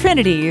at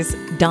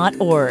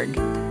trinities.org.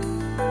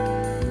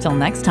 Till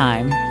next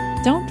time,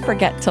 don't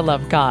forget to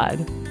love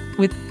God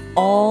with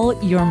all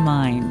your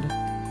mind.